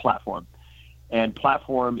called a Platform. And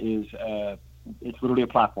Platform is it's literally a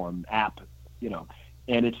platform, app,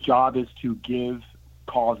 and its job is to give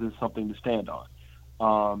causes something to stand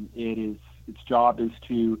on. Its job is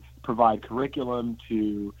to provide curriculum,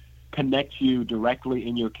 to connect you directly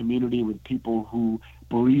in your community with people who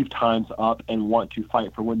believe time's up and want to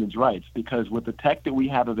fight for women's rights. Because with the tech that we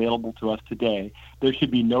have available to us today, there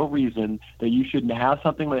should be no reason that you shouldn't have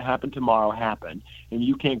something that happened tomorrow happen, and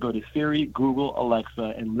you can't go to Siri, Google,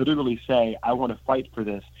 Alexa, and literally say, I want to fight for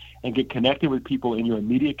this, and get connected with people in your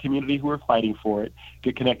immediate community who are fighting for it,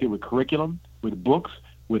 get connected with curriculum, with books,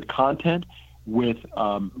 with content, with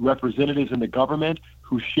representatives in the government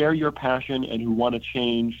who share your passion and who want to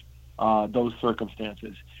change those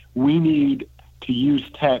circumstances. We need to use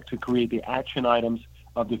tech to create the action items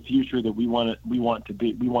of the future that we want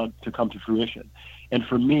to come to fruition. And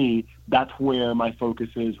for me, that's where my focus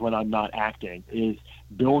is when I'm not acting, is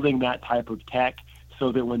building that type of tech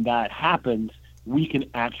so that when that happens, we can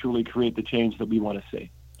actually create the change that we want to see.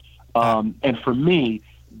 And for me,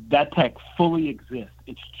 that tech fully exists.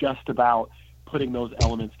 It's just about putting those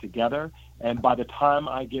elements together. And by the time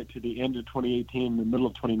I get to the end of 2018, the middle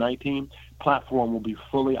of 2019, Platform will be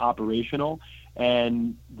fully operational,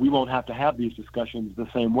 and we won't have to have these discussions the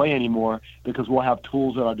same way anymore because we'll have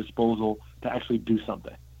tools at our disposal to actually do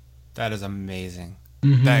something. That is amazing.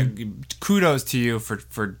 Mm-hmm. Kudos to you for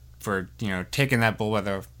taking that bull by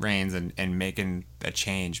the reins and making a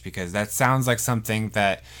change, because that sounds like something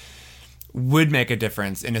that would make a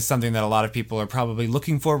difference and is something that a lot of people are probably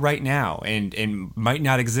looking for right now and might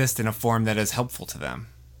not exist in a form that is helpful to them.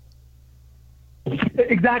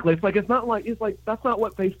 Exactly. It's like that's not what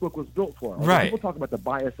Facebook was built for. Like, right. People talk about the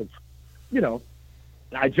bias of,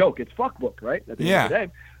 I joke, it's fuckbook, right? At the end of the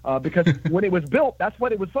day. Because when it was built, that's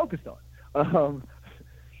what it was focused on.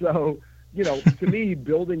 So, to me,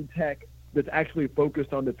 building tech that's actually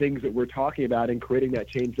focused on the things that we're talking about and creating that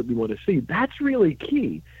change that we want to see, that's really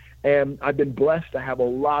key. And I've been blessed to have a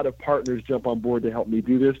lot of partners jump on board to help me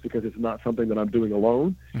do this, because it's not something that I'm doing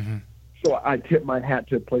alone. Mm-hmm. So I tip my hat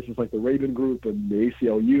to places like the Raven Group and the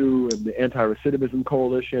ACLU and the Anti-Recidivism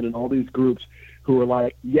Coalition and all these groups who are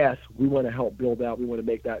like, yes, we want to help build out, we want to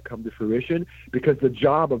make that come to fruition, because the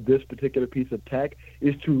job of this particular piece of tech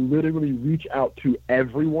is to literally reach out to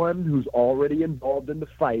everyone who's already involved in the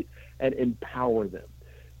fight and empower them.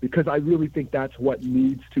 Because I really think that's what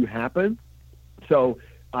needs to happen. So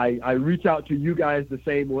I reach out to you guys the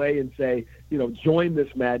same way and say, join this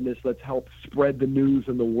madness. Let's help spread the news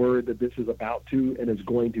and the word that this is about to and is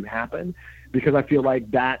going to happen, because I feel like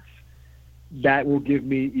that will give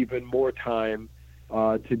me even more time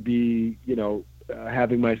to be,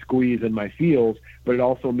 having my squeeze and my feels, but it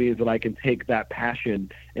also means that I can take that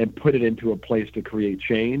passion and put it into a place to create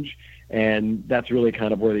change. And that's really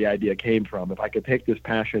kind of where the idea came from. If I could take this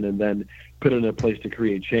passion and then put it in a place to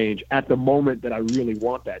create change at the moment that I really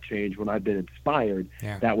want that change, when I've been inspired,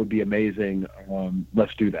 that would be amazing.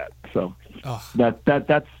 Let's do that. So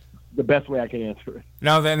that's the best way I can answer it.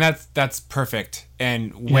 No, then that's perfect.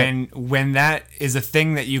 And when that is a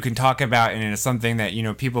thing that you can talk about and it's something that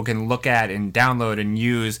people can look at and download and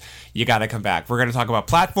use, you got to come back. We're going to talk about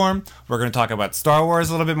platform. We're going to talk about Star Wars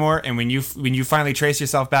a little bit more. And when you finally trace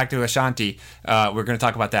yourself back to Ashanti, we're going to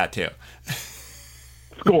talk about that too.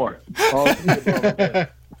 Score.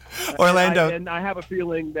 Orlando. And I have a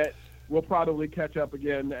feeling that we'll probably catch up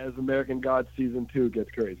again as American Gods Season 2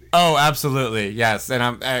 gets crazy. Oh, absolutely. Yes.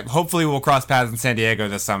 And hopefully we'll cross paths in San Diego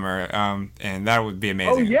this summer. And that would be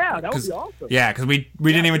amazing. Oh, yeah. That would be awesome. Yeah, because we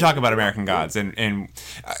didn't even talk about American Gods. And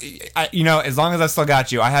as long as I still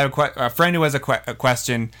got you, I had a friend who has a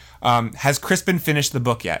question. Has Crispin finished the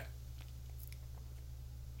book yet?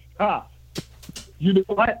 You know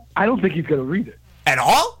what? I don't think he's going to read it. At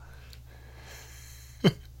all?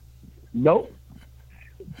 Nope.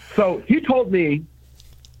 So he told me,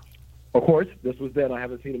 of course, this was then, I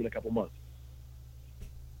haven't seen him in a couple months.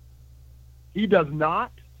 He does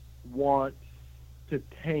not want to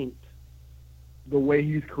taint the way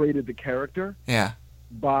he's created the character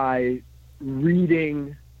by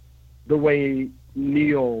reading the way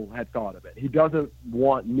Neil had thought of it. He doesn't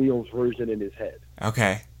want Neil's version in his head.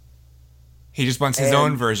 Okay. He just wants his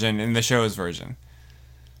own version in the show's version.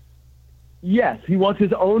 Yes, he wants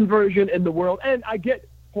his own version in the world. And I get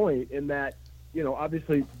point in that,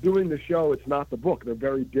 obviously doing the show, it's not the book. They're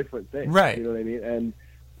very different things. Right. You know what I mean? And,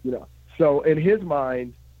 so in his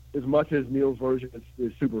mind, as much as Neil's version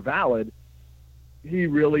is super valid, he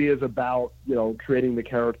really is about, creating the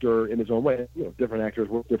character in his own way. Different actors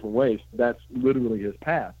work different ways. That's literally his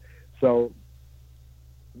path. So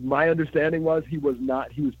my understanding was he was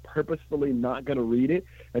purposefully not going to read it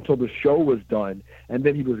until the show was done. And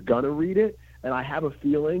then he was going to read it. And I have a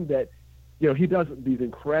feeling that, he does these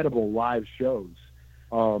incredible live shows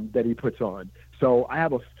that he puts on. So I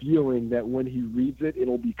have a feeling that when he reads it,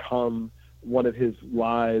 it'll become one of his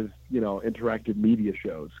live, interactive media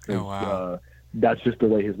shows. Oh, wow. That's just the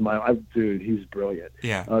way his mind. Dude, he's brilliant.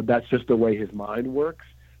 Yeah. That's just the way his mind works.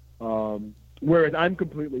 Whereas I'm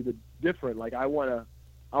completely different. Like I want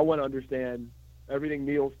to understand everything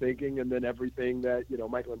Neil's thinking, and then everything that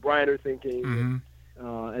Michael and Brian are thinking. Mm-hmm.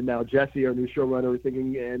 And now Jesse, our new showrunner, is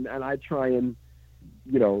thinking, and I try and,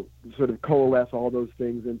 sort of coalesce all those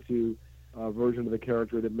things into a version of the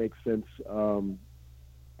character that makes sense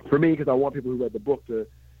for me, because I want people who read the book to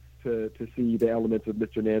see the elements of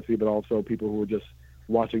Mr. Nancy, but also people who are just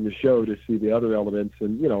watching the show to see the other elements.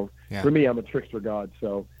 And, for me, I'm a trickster god,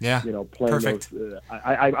 so, playing perfect. those,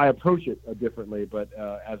 I approach it differently, but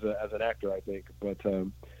as an actor, I think.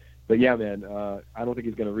 But yeah, man, I don't think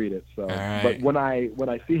he's going to read it. So, right. But when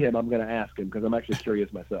I see him, I'm going to ask him, because I'm actually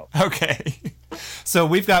curious myself. Okay. So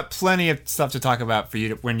we've got plenty of stuff to talk about for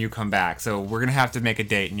you when you come back. So we're going to have to make a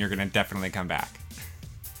date, and you're going to definitely come back.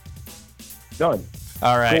 Done.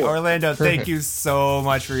 All right. Cool. Orlando, thank you so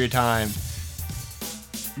much for your time.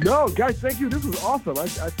 No, guys, thank you. This was awesome. I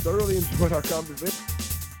thoroughly enjoyed our conversation.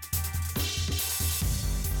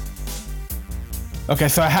 Okay,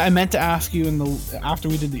 so I meant to ask you after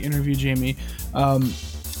we did the interview, Jamie,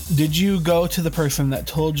 did you go to the person that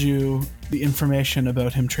told you the information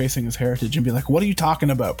about him tracing his heritage and be like, what are you talking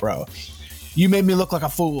about, bro? You made me look like a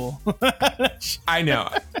fool. I know.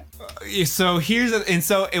 So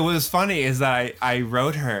so it was funny is that I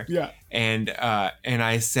wrote her. Yeah. And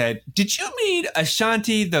I said, did you mean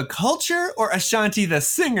Ashanti the culture or Ashanti the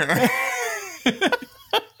singer?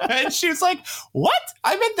 And she was like, what?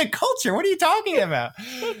 I meant the culture. What are you talking about?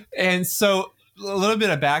 And so a little bit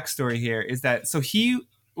of backstory here is that, so he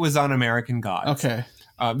was on American Gods. Okay.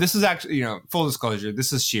 This is actually, full disclosure,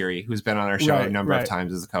 this is Shiri, who's been on our show a number of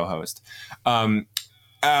times as a co-host.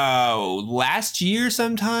 Last year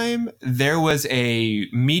sometime, there was a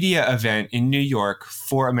media event in New York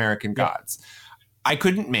for American Gods. I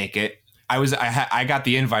couldn't make it. I got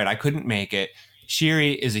the invite. I couldn't make it.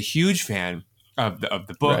 Shiri is a huge fan of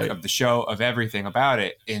the book, of the show, of everything about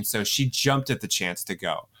it. And so she jumped at the chance to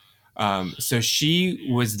go. So she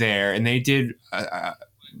was there, and they did,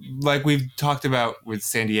 like we've talked about with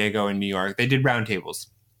San Diego and New York, they did roundtables.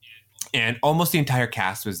 And almost the entire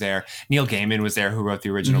cast was there. Neil Gaiman was there, who wrote the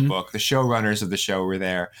original book. The showrunners of the show were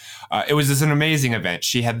there. It was just an amazing event.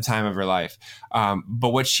 She had the time of her life. But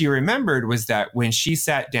what she remembered was that when she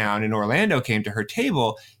sat down and Orlando came to her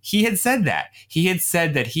table, he had said that. He had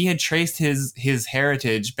said that he had traced his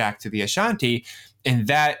heritage back to the Ashanti, and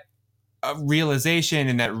that realization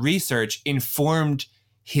and that research informed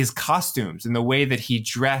his costumes and the way that he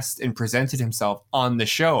dressed and presented himself on the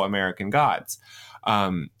show American Gods.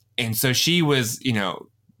 And so she was,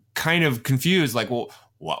 kind of confused, like, well,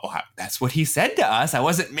 that's what he said to us. I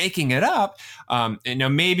wasn't making it up.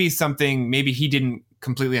 Maybe he didn't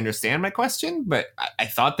completely understand my question, but I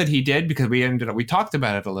thought that he did, because we talked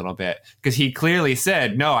about it a little bit, because he clearly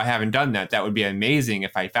said, no, I haven't done that. That would be amazing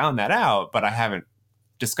if I found that out, but I haven't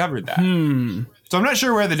discovered that. So I'm not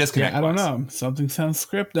sure where the disconnect was. I don't know. Something sounds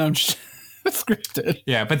scripted. Scripted.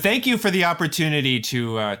 Yeah, but thank you for the opportunity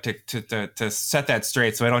to set that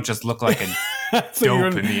straight, so I don't just look like a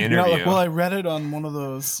dope in the interview. I read it on one of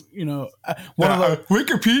those, one of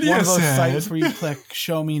Wikipedia those sites where you click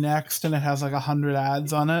 "Show Me Next" and it has like 100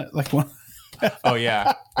 ads on it. Like one. Oh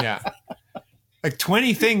yeah. Like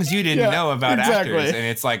 20 things you didn't know about actors, and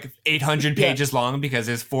it's like 800 pages long because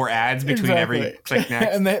there's 4 ads between every click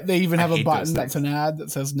next. And they even have a button that's an ad that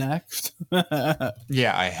says next. Oh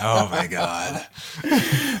my God.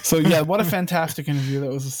 So what a fantastic interview. That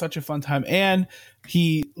was such a fun time. And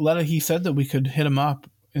he said that we could hit him up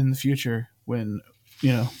in the future when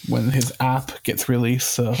his app gets released.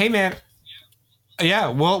 So hey man. Yeah,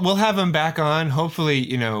 we'll have him back on. Hopefully,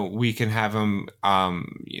 we can have him.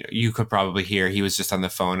 You could probably hear he was just on the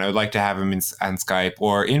phone. I would like to have him on Skype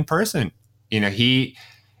or in person.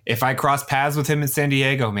 If I cross paths with him in San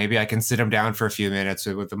Diego, maybe I can sit him down for a few minutes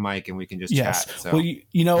with the mic and we can just chat. So,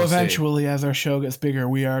 we'll eventually, as our show gets bigger,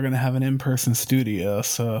 we are going to have an in-person studio.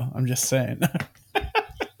 So I'm just saying.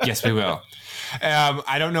 Yes, we will.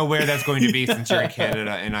 I don't know where that's going to be since you're in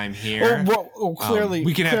Canada and I'm here. Clearly,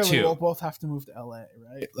 we can have 2. We'll both have to move to LA,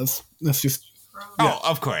 right? Let's just. Oh,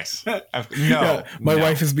 of course. My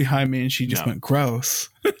wife is behind me and she just went gross.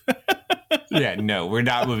 No, we're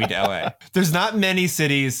not moving to LA. There's not many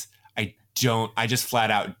cities I just flat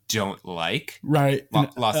out don't like. Right.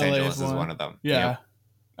 Los Angeles is one of them. Yeah. Yep.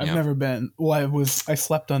 I've never been. Well, I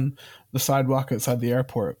slept on the sidewalk outside the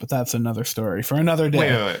airport, but that's another story for another day.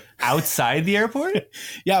 Wait. Outside the airport?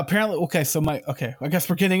 Yeah, apparently. Okay, so I guess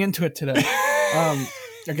we're getting into it today. I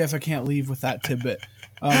guess I can't leave with that tidbit.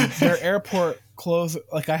 Their airport closed.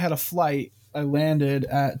 Like, I had a flight. I landed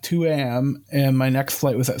at 2 a.m. and my next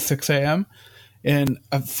flight was at 6 a.m. And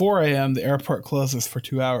at 4 a.m. the airport closes for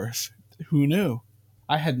 2 hours. Who knew?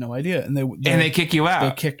 I had no idea. And they kick you out.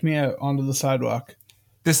 They kicked me out onto the sidewalk.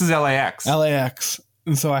 This is LAX.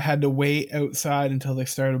 And so I had to wait outside until they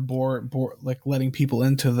started letting people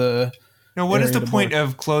into the. Now, what is the point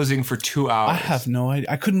of closing for 2 hours? I have no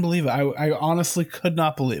idea. I couldn't believe it. I honestly could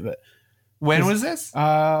not believe it. When was this?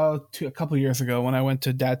 A couple of years ago when I went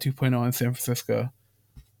to Dad 2.0 in San Francisco.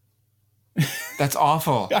 That's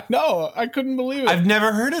awful. I know. I couldn't believe it. I've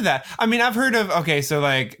never heard of that. I mean, I've heard of, so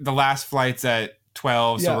like the last flight's at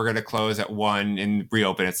 12, so we're going to close at 1 and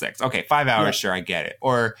reopen at 6. Okay, 5 hours, sure, I get it.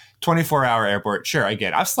 Or 24-hour airport, sure, I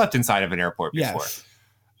get it. I've slept inside of an airport before. Yes.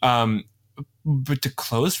 But to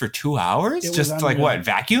close for 2 hours? Just like what,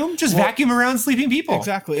 vacuum? Just vacuum around sleeping people.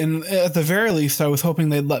 Exactly. And at the very least, I was hoping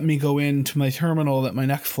they'd let me go into my terminal that my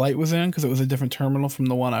next flight was in, because it was a different terminal from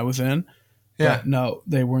the one I was in. Yeah. But no,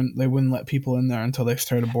 they wouldn't let people in there until they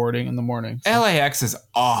started boarding in the morning. So. LAX is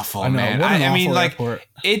awful, man. I mean, like,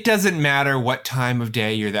 it doesn't matter what time of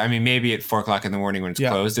day you're there. I mean, maybe at 4 o'clock in the morning when it's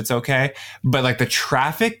closed, it's okay. But like the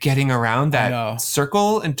traffic getting around that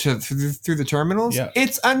circle into through the terminals,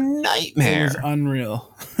 it's a nightmare. It was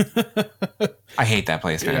unreal. I hate that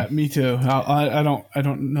place, man. Yeah, me too. I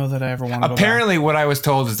don't know that I ever want to. Apparently, what I was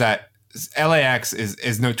told is that LAX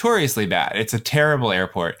is notoriously bad. It's a terrible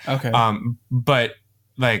airport. Okay. But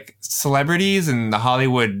like celebrities and the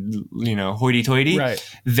Hollywood, hoity-toity,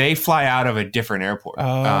 they fly out of a different airport.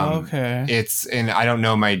 Oh, okay. And I don't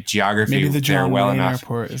know my geography. Maybe the John Wayne enough.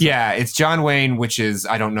 Airport. It's John Wayne, which is,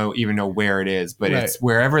 I don't know where it is, but it's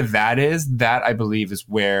wherever that is. That I believe is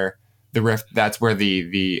where that's where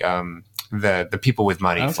the the people with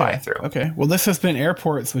money fly through. Okay. Well, this has been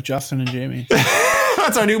Airports with Justin and Jamie.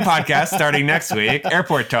 That's our new podcast starting next week.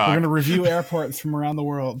 Airport Talk. We're going to review airports from around the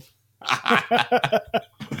world.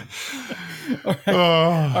 All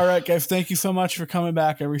right, guys. Thank you so much for coming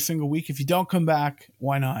back every single week. If you don't come back,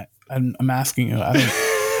 why not? I'm asking you.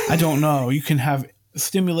 I don't know. You can have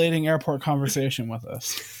stimulating airport conversation with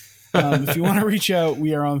us. If you want to reach out,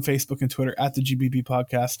 we are on Facebook and Twitter at the GBB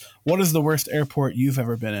Podcast. What is the worst airport you've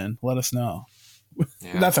ever been in? Let us know.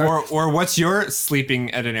 Yeah. Or what's your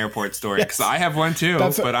sleeping at an airport story? Because I have one too,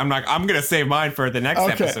 but I'm gonna save mine for the next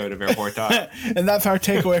episode of Airport Talk. And that's our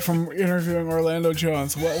takeaway from interviewing Orlando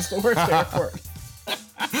Jones. What is the worst airport?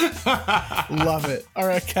 Love it. All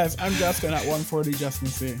right, guys. I'm Justin at 140 Justin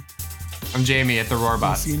C. I'm Jamie at the Roarbots.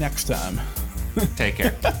 We'll see you next time. Take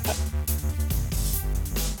care.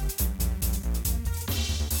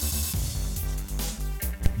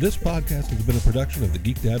 This podcast has been a production of the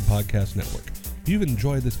Geek Dad Podcast Network. If you've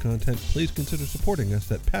enjoyed this content, please consider supporting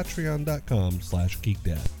us at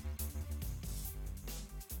patreon.com/geekdad.